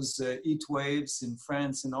those heat waves in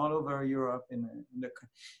France and all over Europe, and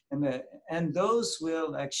those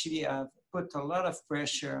will actually put a lot of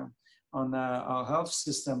pressure on our health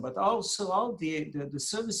system, but also all the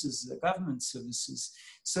services, the government services.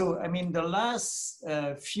 So, I mean, the last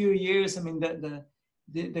few years, I mean, the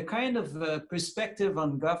kind of perspective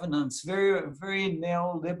on governance, very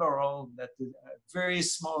neoliberal, that very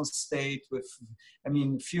small state with, I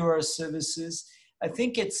mean, fewer services. I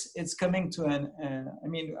think it's coming to an, I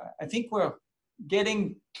mean, I think we're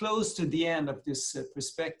getting close to the end of this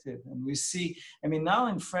perspective. And we see, I mean, now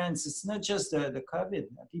in France, it's not just the COVID.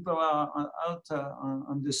 People are out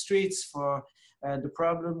on the streets for the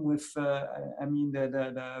problem with, I mean,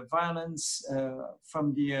 the violence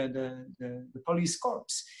from the police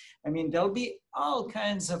corps. I mean, there'll be all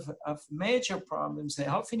kinds of major problems. The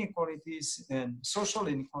health inequalities and social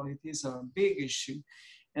inequalities are a big issue.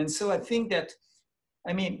 And so I think that,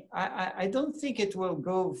 I mean, I don't think it will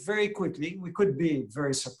go very quickly. We could be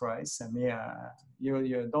very surprised. I mean,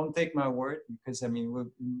 you don't take my word, because I mean, we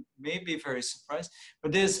may be very surprised.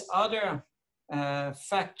 But there's other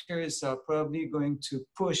factors are probably going to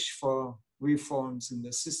push for reforms in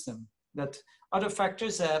the system. That other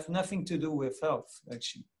factors have nothing to do with health,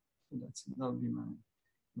 actually. So that'll be my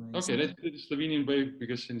okay, let's do the Slovenian way,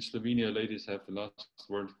 because in Slovenia, ladies have the last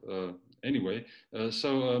word anyway.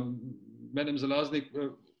 So, Madam Zalaznik,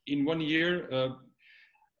 in 1 year,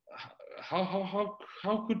 how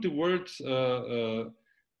could the world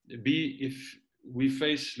be if we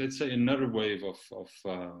face, let's say, another wave of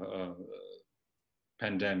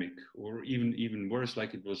pandemic, or even worse,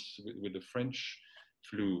 like it was with the French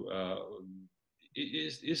flu?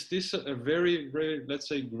 Is this a very, let's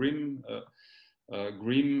say, grim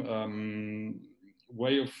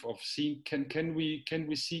way of seeing? Can we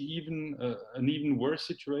see even an even worse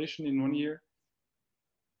situation in 1 year?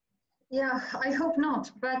 Yeah, I hope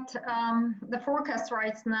not. But the forecast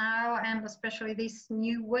right now, and especially this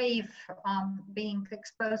new wave being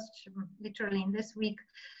exposed literally in this week,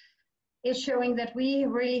 is showing that we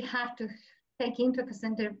really have to take into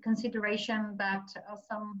consideration that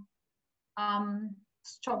some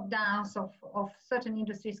stop downs of certain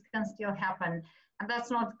industries can still happen. And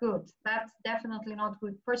that's not good. That's definitely not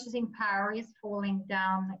good. Purchasing power is falling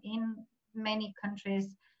down in many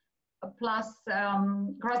countries. Plus,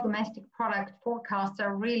 gross domestic product forecasts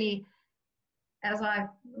are really, as I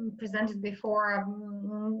presented before,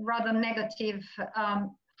 rather negative.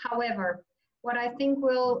 However, what I think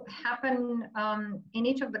will happen in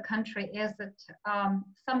each of the country is that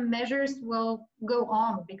some measures will go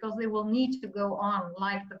on, because they will need to go on,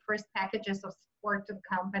 like the first packages of support to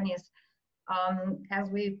companies, as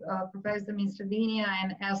we proposed them in Slovenia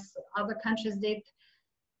and as other countries did.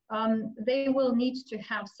 they will need to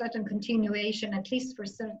have certain continuation, at least for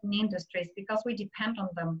certain industries, because we depend on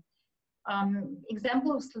them.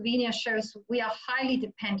 Example of Slovenia shows we are highly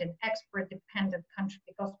dependent, export dependent country,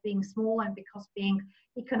 because being small and because being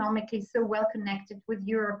economically so well connected with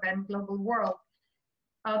Europe and global world.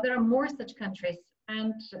 There are more such countries,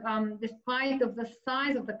 and despite of the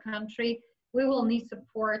size of the country, we will need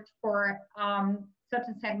support for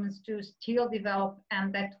certain segments to still develop,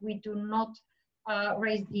 and that we do not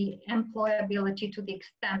raise the employability to the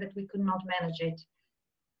extent that we could not manage it.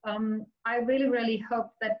 I really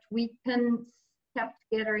hope that we can step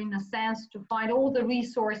together in a sense to find all the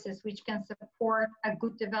resources which can support a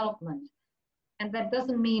good development. And that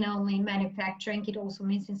doesn't mean only manufacturing, it also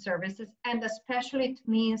means in services, and especially it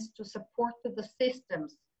means to support to the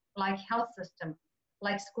systems like health system,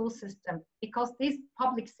 like school system, because these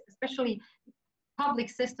public, especially public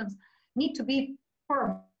systems, need to be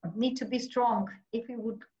firm, need to be strong if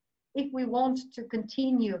we want to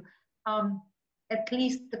continue at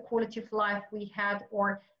least the quality of life we had,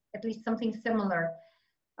 or at least something similar.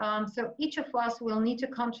 So each of us will need to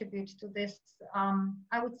contribute to this,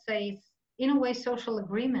 I would say, in a way, social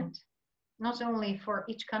agreement, not only for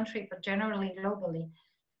each country, but generally globally.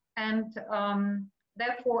 And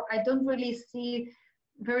therefore, I don't really see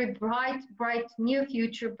very bright near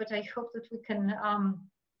future, but I hope that we can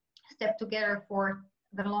step together for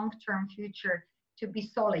the long-term future to be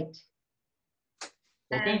solid.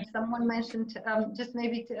 Okay. And someone mentioned, just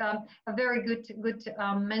maybe a very good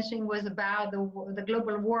mentioning was about the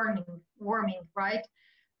global warming, right?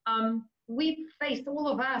 We faced, all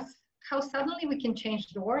of us, how suddenly we can change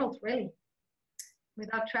the world, really,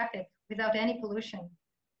 without traffic, without any pollution.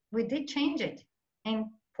 We did change it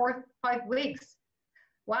in 4 or 5 weeks.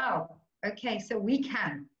 Wow. Okay, so we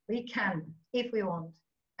can if we want.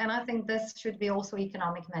 And I think this should be also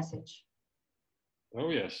economic message. Oh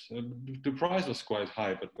yes, the price was quite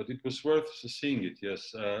high, but it was worth seeing it.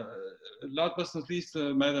 Yes. Last but not least,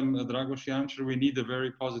 Madam Dragoš Jančar, we need a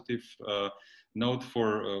very positive note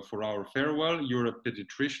for our farewell. You're a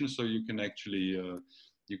pediatrician, so you can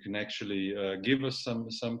actually give us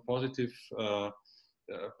some positive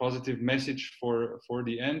positive message for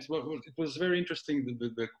the end. Well, it was very interesting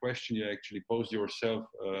the question you actually posed yourself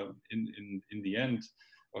in the end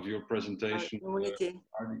of your presentation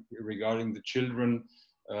regarding the children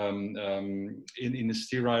in a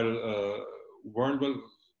sterile world. Well,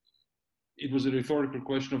 it was a rhetorical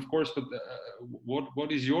question, of course, but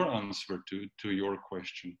what is your answer to your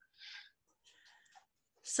question?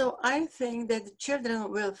 So I think that the children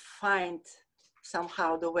will find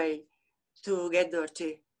somehow the way to get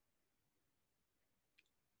dirty.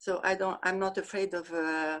 So I'm not afraid of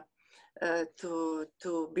to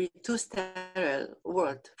be too sterile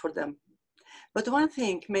world for them. But one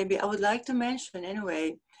thing maybe I would like to mention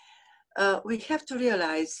anyway, we have to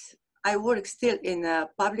realize I work still in a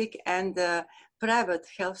public and private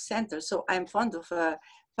health center, so I'm fond of a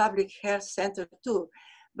public health center too.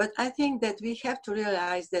 But I think that we have to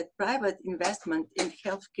realize that private investment in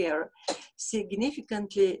healthcare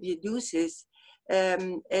significantly reduces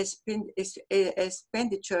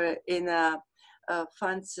expenditure in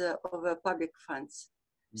funds of public funds.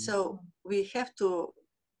 Mm-hmm. So we have to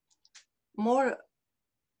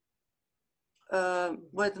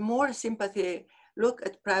with more sympathy look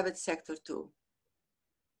at private sector too.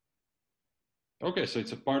 Okay, so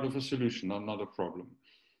it's a part of a solution, not a problem.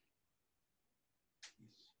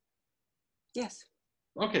 Yes.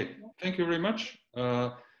 Okay, thank you very much.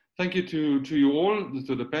 Thank you to you all,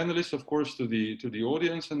 to the panelists, of course, to the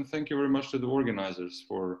audience, and thank you very much to the organizers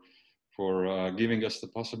for giving us the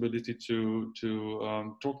possibility to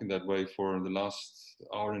talk in that way for the last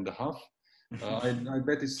hour and a half. I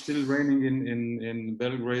bet it's still raining in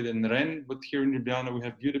Belgrade and Ren, but here in Ljubljana we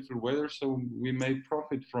have beautiful weather, so we may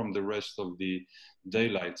profit from the rest of the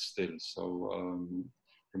daylight still. So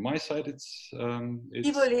from my side, it's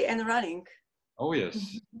evilly and running. Oh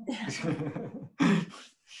yes,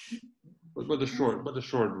 but a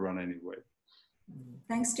short run anyway.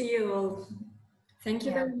 Thanks to you all. Thank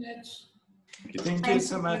you very much. Thank you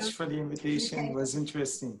so much for the invitation. It was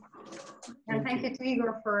interesting. And thank you to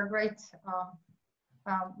Igor for a great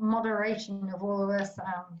moderation of all of us.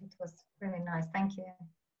 It was really nice. Thank you.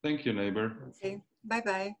 Thank you, neighbor. Okay.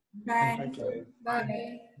 Bye-bye. Bye. Thank you.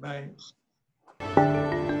 Bye. Bye.